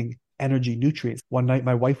lacking energy, nutrients. One night,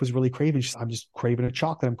 my wife was really craving. I'm just craving a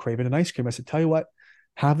chocolate. I'm craving an ice cream. I said, tell you what,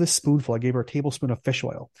 have this spoonful. I gave her a tablespoon of fish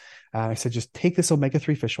oil. I said, just take this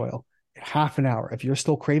omega-3 fish oil. Half an hour. If you're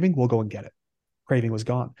still craving, we'll go and get it. Craving was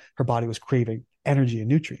gone. Her body was craving energy and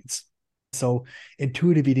nutrients. So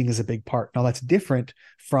intuitive eating is a big part. Now that's different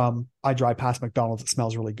from I drive past McDonald's, it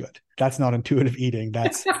smells really good. That's not intuitive eating.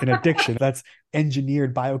 That's an addiction. That's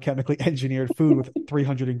engineered, biochemically engineered food with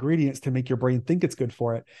 300 ingredients to make your brain think it's good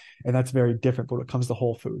for it. And that's very different when it comes to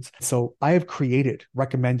whole foods. So I have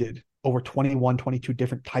recommended over 21, 22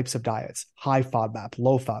 different types of diets, high FODMAP,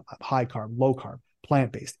 low FODMAP, high carb, low carb,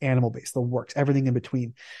 plant-based, animal-based, the works, everything in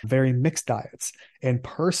between, very mixed diets. And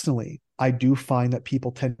personally, I do find that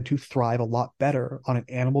people tend to thrive a lot better on an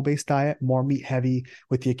animal-based diet, more meat heavy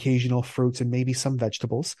with the occasional fruits and maybe some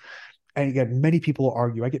vegetables. And again, many people will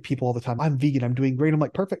argue. I get people all the time, I'm vegan, I'm doing great. I'm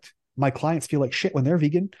like, perfect. My clients feel like shit when they're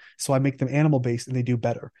vegan, so I make them animal based and they do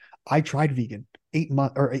better. I tried vegan 8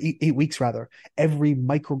 months or 8 weeks rather. Every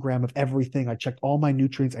microgram of everything. I checked all my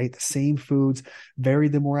nutrients. I ate the same foods,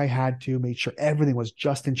 varied them where I had to, made sure everything was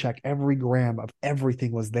just in check. Every gram of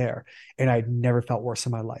everything was there. And I'd never felt worse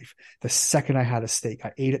in my life. The second I had a steak,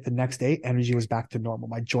 I ate it the next day, energy was back to normal.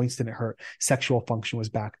 My joints didn't hurt. Sexual function was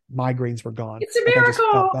back. Migraines were gone. It's a Like I just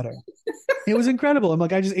felt miracle. better. It was incredible. I'm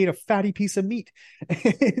like, I just ate a fatty piece of meat.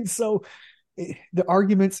 And so the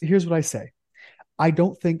arguments, here's what I say. I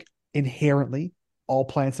don't think inherently all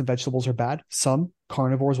plants and vegetables are bad. Some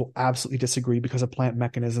carnivores will absolutely disagree because of plant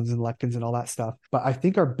mechanisms and lectins and all that stuff. But I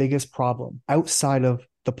think our biggest problem outside of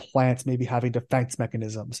the plants maybe having defense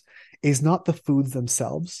mechanisms is not the foods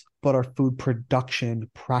themselves, but our food production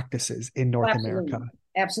practices in North Absolutely. America,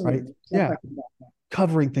 right? Absolutely. No Yeah, question about that.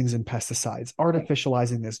 covering things in pesticides, Right.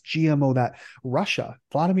 artificializing this, GMO, that Russia,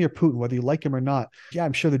 Vladimir Putin, whether you like him or not. Yeah,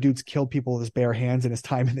 I'm sure the dude's killed people with his bare hands in his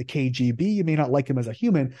time in the KGB. You may not like him as a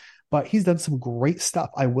human, but he's done some great stuff.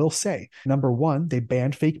 I will say, number one, they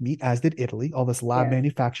banned fake meat, as did Italy, all this lab Yeah.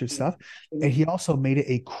 manufactured Yeah. stuff. And he also made it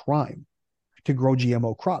a crime to grow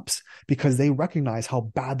GMO crops because they recognize how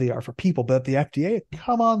bad they are for people. But the FDA,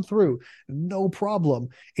 come on through, no problem.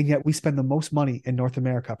 And yet we spend the most money in North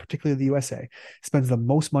America, particularly the USA, spends the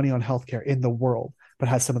most money on healthcare in the world, but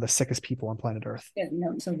has some of the sickest people on planet Earth. Yeah,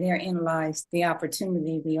 no, so therein lies the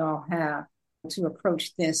opportunity we all have to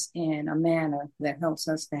approach this in a manner that helps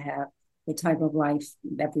us to have the type of life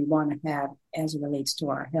that we want to have as it relates to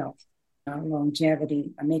our health, our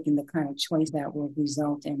longevity, making the kind of choice that will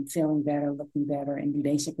result in feeling better, looking better, and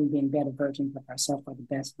basically being better versions of ourselves or the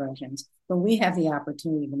best versions. But we have the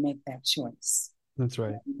opportunity to make that choice. That's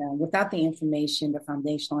right. And, without the information, the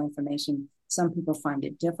foundational information, some people find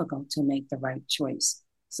it difficult to make the right choice.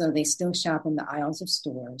 So they still shop in the aisles of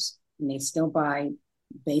stores and they still buy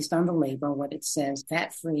based on the label, what it says,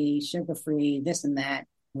 fat free, sugar free, this and that.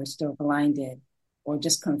 We're still blinded or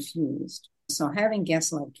just confused. So having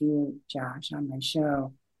guests like you, Josh, on my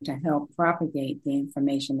show to help propagate the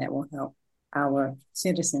information that will help our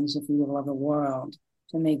citizens, if you will, of the world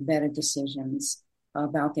to make better decisions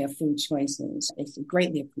about their food choices, it's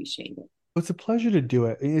greatly appreciated. It's a pleasure to do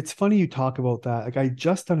it. It's funny you talk about that. Like I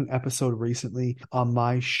just done an episode recently on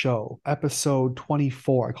my show, episode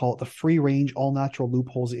 24. I call it the free range, all natural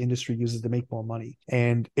loopholes the industry uses to make more money.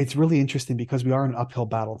 And it's really interesting because we are in an uphill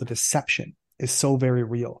battle. The deception is so very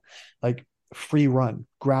real. Like free run,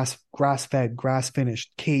 grass fed, grass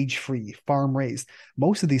finished, cage free, farm raised.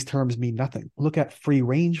 Most of these terms mean nothing. Look at free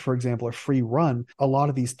range, for example, or free run. A lot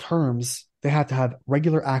of these terms, they have to have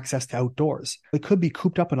regular access to outdoors. They could be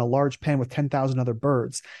cooped up in a large pen with 10,000 other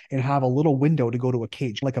birds and have a little window to go to a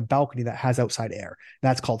cage, like a balcony that has outside air.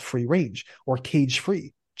 That's called free range or cage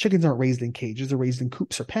free. Chickens aren't raised in cages, they're raised in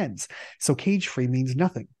coops or pens. So cage free means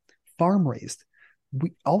nothing. Farm raised.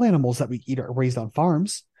 All animals that we eat are raised on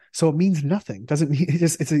farms. So it means nothing. Doesn't mean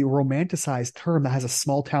it's a romanticized term that has a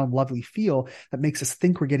small town lovely feel that makes us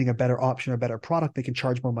think we're getting a better option or better product. They can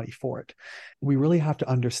charge more money for it. We really have to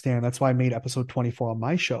understand. That's why I made episode 24 on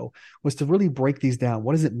my show, was to really break these down.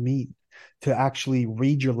 What does it mean to actually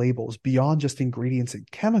read your labels beyond just ingredients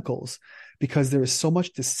and chemicals? Because there is so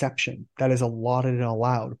much deception that is allotted and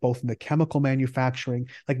allowed, both in the chemical manufacturing,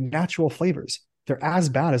 like natural flavors. They're as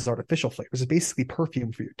bad as artificial flavors. It's basically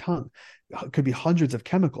perfume for your tongue. It could be hundreds of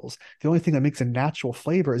chemicals. The only thing that makes a natural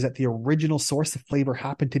flavor is that the original source of flavor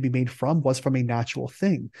happened to be made was from a natural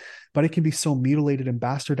thing. But it can be so mutilated and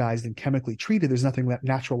bastardized and chemically treated, there's nothing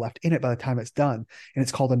natural left in it by the time it's done. And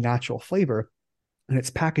it's called a natural flavor. And it's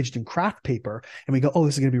packaged in craft paper. And we go, oh,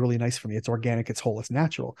 this is going to be really nice for me. It's organic, it's whole, it's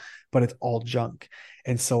natural. But it's all junk.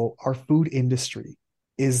 And so our food industry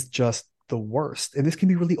is just the worst. And this can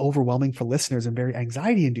be really overwhelming for listeners and very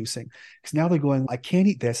anxiety inducing because now they're going, I can't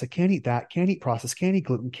eat this, I can't eat that, can't eat processed, can't eat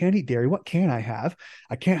gluten, can't eat dairy. What can I have?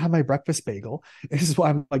 I can't have my breakfast bagel. This is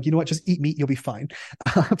why I'm like, you know what, just eat meat, you'll be fine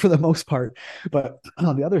for the most part. But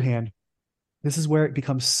on the other hand, this is where it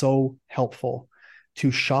becomes so helpful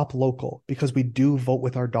to shop local because we do vote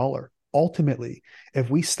with our dollar. Ultimately, if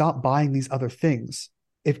we stop buying these other things,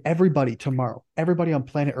 if everybody tomorrow, everybody on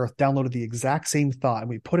planet Earth downloaded the exact same thought and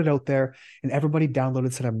we put it out there and everybody downloaded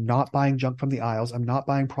and said, I'm not buying junk from the aisles. I'm not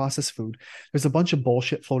buying processed food. There's a bunch of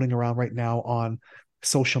bullshit floating around right now on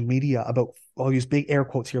social media about, I'll use big air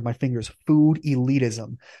quotes here, my fingers, food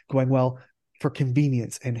elitism, going, well, for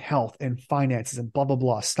convenience and health and finances and blah, blah,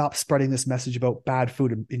 blah. Stop spreading this message about bad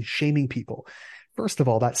food and shaming people. First of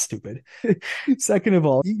all, that's stupid. Second of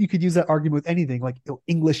all, you could use that argument with anything like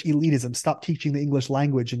English elitism. Stop teaching the English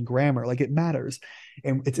language and grammar. Like, it matters.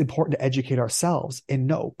 And it's important to educate ourselves. And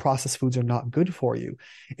no, processed foods are not good for you.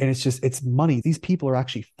 And it's money. These people are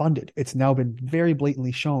actually funded. It's now been very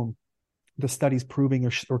blatantly shown, the studies proving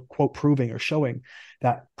or quote proving or showing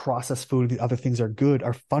that processed food and the other things are good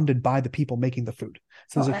are funded by the people making the food.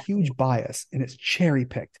 So there's a huge bias, and it's cherry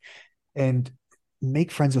picked. And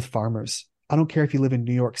make friends with farmers. I don't care if you live in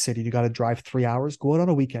New York City, you got to drive 3 hours, go out on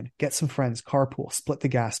a weekend, get some friends, carpool, split the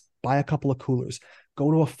gas, buy a couple of coolers,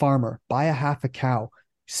 go to a farmer, buy a half a cow,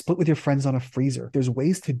 split with your friends on a freezer. There's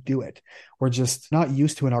ways to do it. We're just not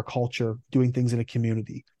used to in our culture doing things in a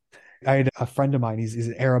community. I had a friend of mine, he's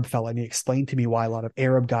an Arab fella, and he explained to me why a lot of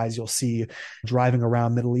Arab guys you'll see driving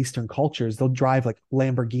around Middle Eastern cultures, they'll drive like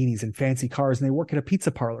Lamborghinis and fancy cars, and they work at a pizza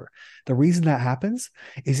parlor. The reason that happens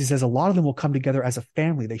is, he says, a lot of them will come together as a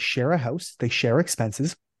family. They share a house, they share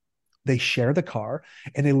expenses, they share the car,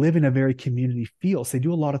 and they live in a very community feel. So they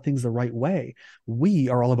do a lot of things the right way. We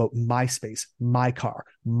are all about my space, my car,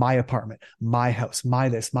 my apartment, my house, my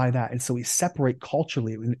this, my that. And so we separate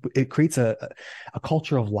culturally. It creates a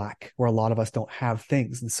culture of lack where a lot of us don't have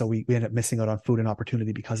things. And so we end up missing out on food and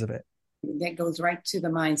opportunity because of it. That goes right to the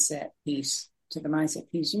mindset piece.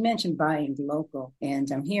 You mentioned buying local, and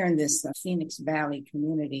I'm here in this Phoenix Valley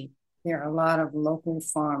community. There are a lot of local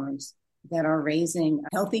farmers that are raising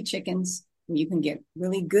healthy chickens. You can get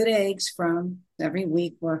really good eggs from. Every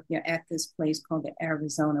week we're at this place called the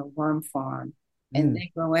Arizona Worm Farm, and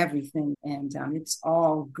they grow everything, and it's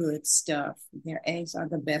all good stuff. Their eggs are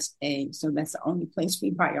the best eggs, so that's the only place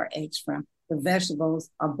we buy our eggs from. The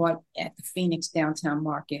vegetables are bought at the Phoenix downtown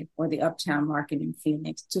market or the uptown market in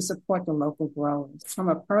Phoenix to support the local growers. From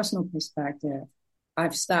a personal perspective,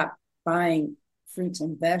 I've stopped buying fruits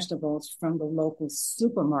and vegetables from the local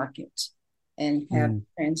supermarket and have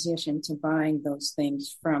transitioned to buying those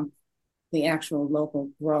things from the actual local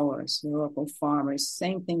growers, the local farmers.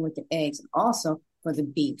 Same thing with the eggs, and also for the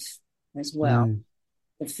beef as well.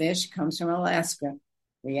 The fish comes from Alaska.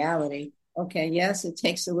 Reality. Okay, yes, it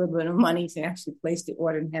takes a little bit of money to actually place the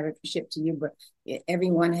order and have it shipped to you, but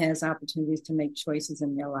everyone has opportunities to make choices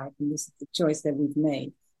in their life, and this is the choice that we've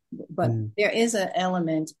made. But there is an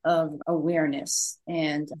element of awareness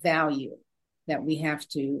and value that we have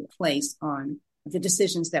to place on the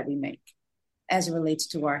decisions that we make as it relates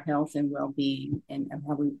to our health and well-being and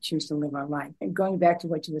how we choose to live our life. And going back to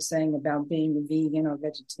what you were saying about being a vegan or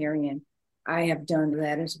vegetarian, I have done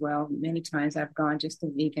that as well. Many times I've gone just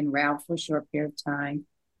the vegan route for a short period of time.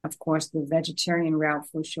 Of course, the vegetarian route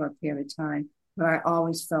for a short period of time, but I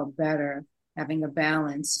always felt better having a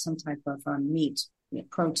balance, some type of meat,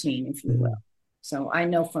 protein, if you will. So I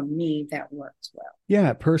know for me that works well.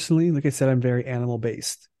 Yeah, personally, like I said, I'm very animal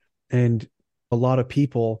based, and a lot of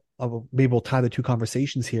people, maybe we'll tie the two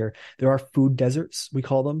conversations here. There are food deserts, we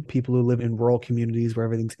call them, people who live in rural communities where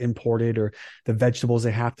everything's imported, or the vegetables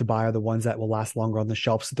they have to buy are the ones that will last longer on the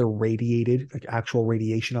shelf. So they're radiated, like actual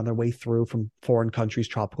radiation on their way through from foreign countries,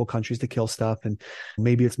 tropical countries, to kill stuff. And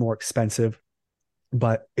maybe it's more expensive.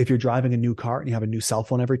 But if you're driving a new car and you have a new cell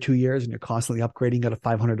phone every 2 years and you're constantly upgrading, got a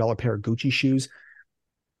 $500 pair of Gucci shoes,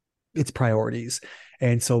 it's priorities.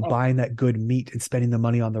 And so buying that good meat and spending the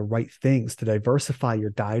money on the right things to diversify your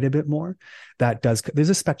diet a bit more, there's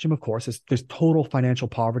a spectrum, of course. There's total financial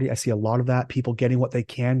poverty. I see a lot of that, people getting what they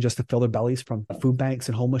can just to fill their bellies from food banks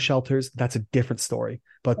and homeless shelters. That's a different story.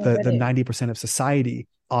 But the 90% of society,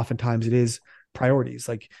 oftentimes it is priorities.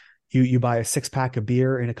 Like you buy a 6-pack of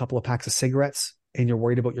beer and a couple of packs of cigarettes, and you're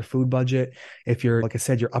worried about your food budget. If you're, like I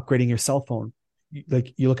said, you're upgrading your cell phone,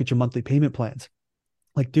 like you look at your monthly payment plans.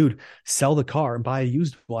 Like, dude, sell the car and buy a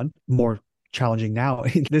used one. More challenging now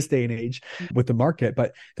in this day and age with the market,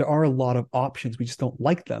 but there are a lot of options. We just don't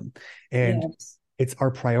like them. And it's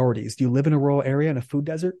our priorities. Do you live in a rural area in a food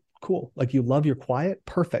desert? Cool. Like, you love your quiet?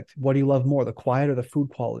 Perfect. What do you love more, the quiet or the food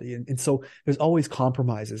quality? And so there's always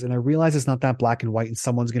compromises. And I realize it's not that black and white and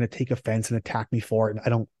someone's going to take offense and attack me for it. And I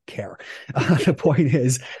don't care. The point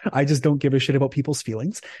is, I just don't give a shit about people's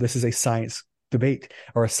feelings. This is a science debate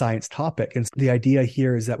or a science topic. And the idea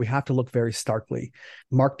here is that we have to look very starkly.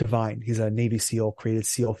 Mark Divine, he's a Navy SEAL, created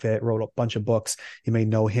SEAL Fit, wrote a bunch of books. You may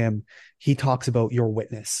know him. He talks about your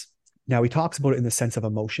witness. Now, he talks about it in the sense of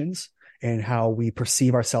emotions and how we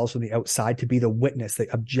perceive ourselves from the outside to be the witness, the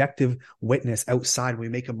objective witness outside when we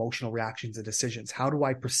make emotional reactions and decisions. How do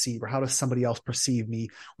I perceive, or how does somebody else perceive me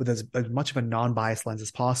with as much of a non-biased lens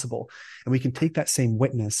as possible? And we can take that same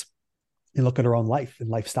witness and look at our own life and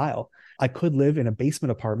lifestyle. I could live in a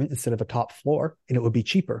basement apartment instead of a top floor, and it would be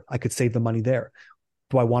cheaper. I could save the money there.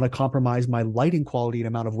 Do I want to compromise my lighting quality and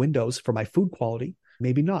amount of windows for my food quality?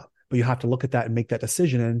 Maybe not. But you have to look at that and make that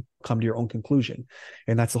decision and come to your own conclusion.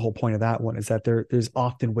 And that's the whole point of that one, is that there's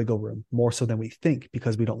often wiggle room, more so than we think,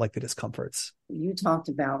 because we don't like the discomforts. You talked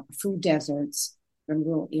about food deserts in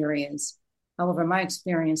rural areas. However, my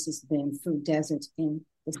experience has been food deserts in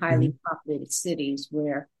the highly populated cities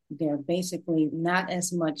where there are basically not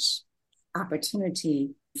as much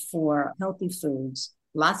opportunity for healthy foods,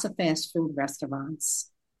 lots of fast food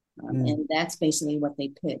restaurants. And that's basically what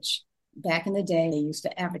they pitch. Back in the day, they used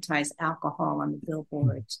to advertise alcohol on the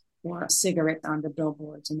billboards or cigarettes on the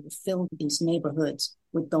billboards, and would fill these neighborhoods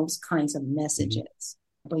with those kinds of messages.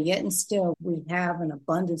 But yet and still, we have an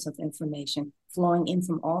abundance of information flowing in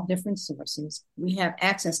from all different sources. We have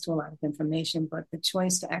access to a lot of information, but the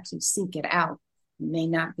choice to actually seek it out may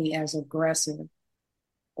not be as aggressive,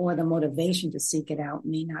 or the motivation to seek it out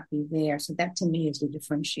may not be there. So that to me is the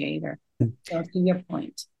differentiator. So to your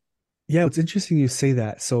point. Yeah, it's interesting you say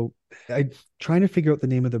that. So I trying to figure out the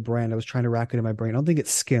name of the brand. I was trying to rack it in my brain. I don't think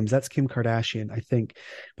it's Skims. That's Kim Kardashian, I think.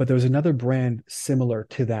 But there was another brand similar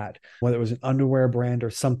to that, whether it was an underwear brand or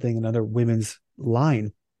something, another women's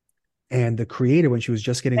line. And the creator, when she was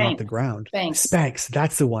just getting off the ground, Spanx,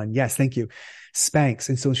 that's the one. Yes, thank you. Spanx.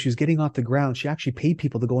 And so when she was getting off the ground, she actually paid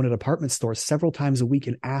people to go into department stores several times a week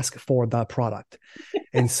and ask for the product.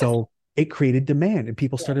 And so it created demand, and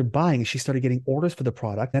people started buying, and she started getting orders for the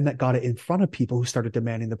product. Then that got it in front of people who started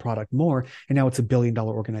demanding the product more. And now it's a $1 billion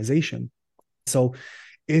organization. So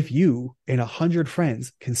if you and 100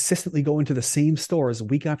 friends consistently go into the same stores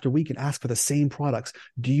week after week and ask for the same products,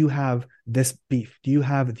 do you have this beef? Do you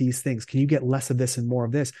have these things? Can you get less of this and more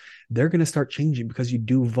of this? They're going to start changing, because you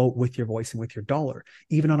do vote with your voice and with your dollar,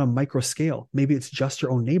 even on a micro scale. Maybe it's just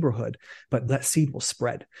your own neighborhood, but that seed will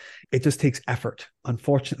spread. It just takes effort.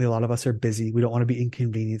 Unfortunately, a lot of us are busy. We don't want to be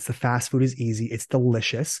inconvenienced. The fast food is easy. It's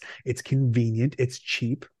delicious. It's convenient. It's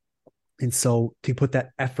cheap. And so to put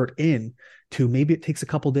that effort in, to maybe it takes a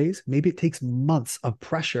couple days, maybe it takes months of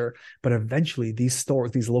pressure, but eventually these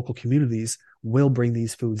stores, these local communities will bring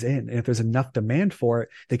these foods in. And if there's enough demand for it,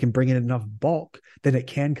 they can bring in enough bulk, then it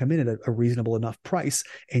can come in at a reasonable enough price,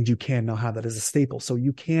 and you can now have that as a staple. So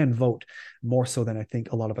you can vote more so than I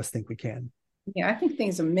think a lot of us think we can. Yeah, I think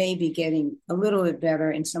things are maybe getting a little bit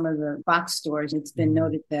better in some of the box stores. It's been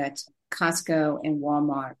noted that Costco and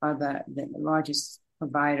Walmart are the largest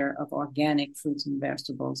provider of organic fruits and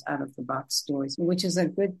vegetables out of the box stores, which is a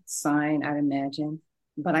good sign, I'd imagine.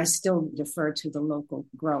 But I still defer to the local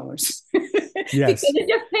growers. Yes. Because it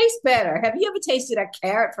just tastes better. Have you ever tasted a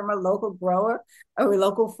carrot from a local grower or a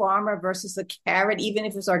local farmer versus a carrot, even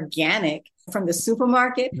if it's organic, from the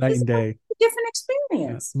supermarket? Night and day. Different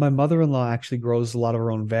experience. Yeah. My mother-in-law actually grows a lot of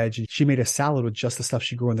her own veg, and she made a salad with just the stuff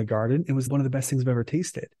she grew in the garden. It was one of the best things I've ever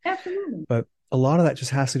tasted. Absolutely. But a lot of that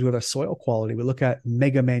just has to do with our soil quality. We look at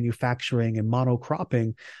mega manufacturing and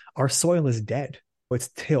monocropping. Our soil is dead. It's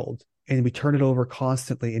tilled, and we turn it over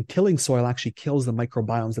constantly. And tilling soil actually kills the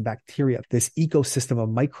microbiomes, the bacteria, this ecosystem of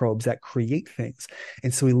microbes that create things.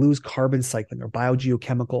 And so we lose carbon cycling or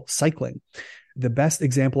biogeochemical cycling. The best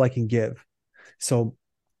example I can give. So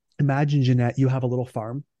imagine, Jeanette, you have a little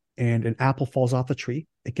farm, and an apple falls off the tree.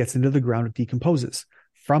 It gets into the ground, it decomposes.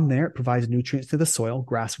 From there, it provides nutrients to the soil.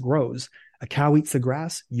 Grass grows. A cow eats the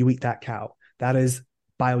grass, you eat that cow. That is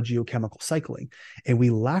biogeochemical cycling. And we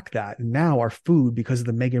lack that. And now our food, because of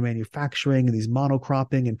the mega manufacturing and these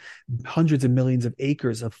monocropping and hundreds of millions of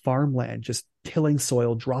acres of farmland, just tilling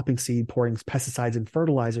soil, dropping seed, pouring pesticides and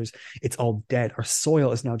fertilizers, it's all dead. Our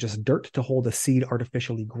soil is now just dirt to hold a seed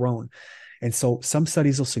artificially grown. And so some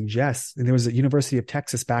studies will suggest, and there was a University of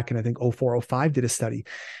Texas back in, I think, 0405 did a study,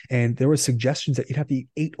 and there were suggestions that you'd have to eat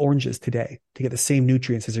 8 oranges today to get the same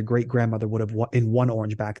nutrients as your great grandmother would have in 1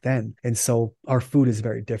 orange back then. And so our food is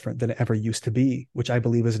very different than it ever used to be, which I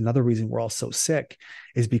believe is another reason we're all so sick,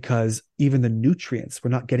 is because even the nutrients, we're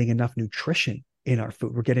not getting enough nutrition in our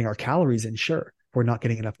food. We're getting our calories in, sure. We're not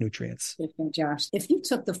getting enough nutrients. Josh, if you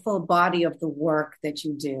took the full body of the work that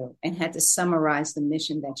you do and had to summarize the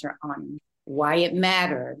mission that you're on, why it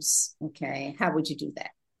matters, okay, how would you do that?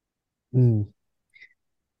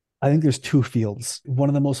 I think there's 2 fields. One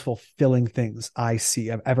of the most fulfilling things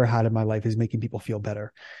I've ever had in my life is making people feel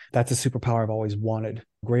better. That's a superpower I've always wanted.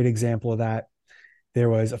 Great example of that. There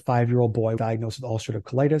was a 5-year-old boy diagnosed with ulcerative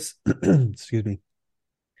colitis. Excuse me.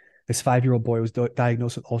 This 5-year-old boy was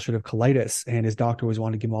diagnosed with ulcerative colitis, and his doctor was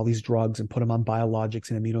wanting to give him all these drugs and put him on biologics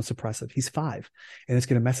and immunosuppressive. He's 5, and it's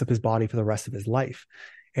going to mess up his body for the rest of his life.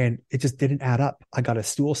 And it just didn't add up. I got a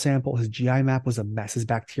stool sample. His GI map was a mess. His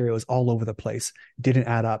bacteria was all over the place. Didn't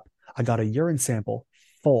add up. I got a urine sample,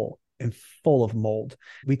 full. and full of mold.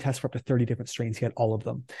 We test for up to 30 different strains. He had all of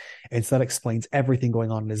them. And so that explains everything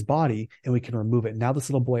going on in his body, and we can remove it. Now this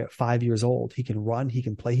little boy at 5 years old, he can run, he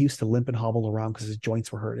can play. He used to limp and hobble around because his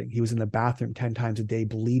joints were hurting. He was in the bathroom 10 times a day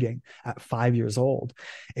bleeding at 5 years old.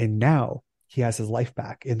 And now he has his life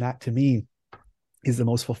back. And that, to me, is the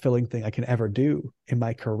most fulfilling thing I can ever do in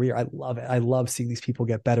my career. I love it. I love seeing these people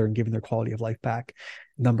get better and giving their quality of life back.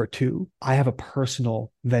 Number two, I have a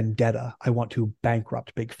personal vendetta. I want to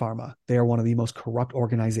bankrupt Big Pharma. They are one of the most corrupt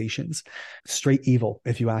organizations. Straight evil,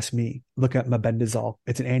 if you ask me. Look at mebendazole.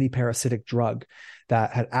 It's an antiparasitic drug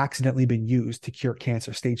that had accidentally been used to cure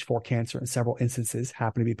cancer, stage 4 cancer in several instances,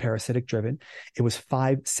 happened to be parasitic driven. It was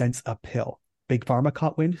 5 cents a pill. Big Pharma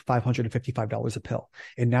caught wind, $555 a pill.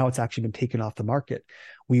 And now it's actually been taken off the market.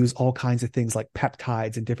 We use all kinds of things like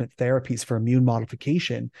peptides and different therapies for immune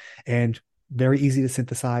modification, and very easy to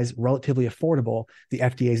synthesize, relatively affordable. The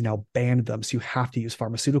FDA has now banned them. So you have to use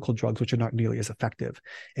pharmaceutical drugs, which are not nearly as effective.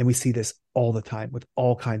 And we see this all the time with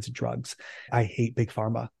all kinds of drugs. I hate Big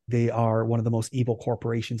Pharma. They are one of the most evil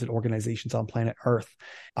corporations and organizations on planet Earth.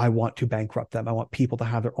 I want to bankrupt them. I want people to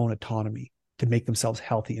have their own autonomy, to make themselves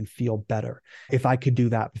healthy and feel better. If I could do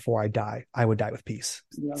that before I die, I would die with peace.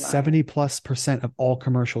 70+% of all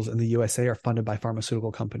commercials in the USA are funded by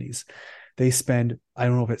pharmaceutical companies. They spend, I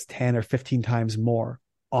don't know if it's 10 or 15 times more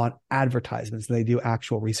on advertisements than they do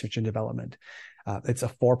actual research and development. It's a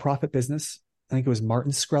for-profit business. I think it was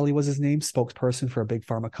Martin Shkreli was his name, spokesperson for a big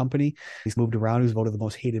pharma company. He's moved around. He was voted the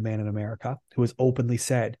most hated man in America, who has openly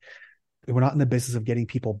said, we're not in the business of getting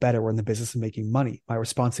people better. We're in the business of making money. My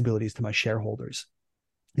responsibility is to my shareholders.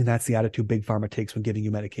 And that's the attitude Big Pharma takes when giving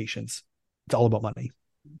you medications. It's all about money.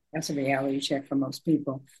 That's a reality check for most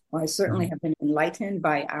people. Well, I certainly have been enlightened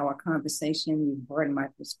by our conversation. You've broadened my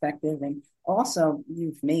perspective. And also,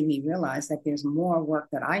 you've made me realize that there's more work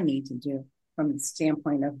that I need to do from the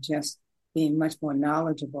standpoint of just being much more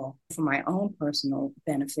knowledgeable for my own personal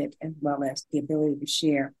benefit, as well as the ability to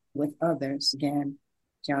share with others. Again,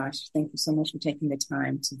 Josh, thank you so much for taking the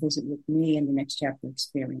time to visit with me in the Next Chapter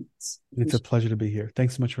Experience. It's a pleasure to be here.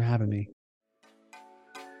 Thanks so much for having me.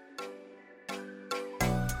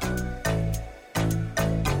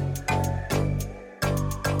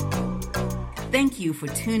 Thank you for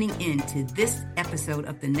tuning in to this episode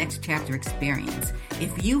of the Next Chapter Experience.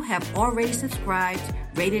 If you have already subscribed,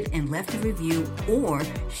 rated, and left a review, or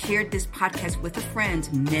shared this podcast with a friend,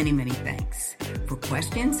 many, many thanks. For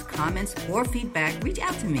questions, comments, or feedback, reach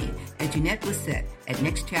out to me at Jeanette Lissette at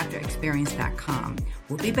nextchapterexperience.com.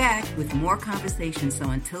 We'll be back with more conversations, so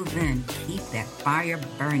until then, keep that fire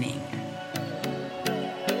burning.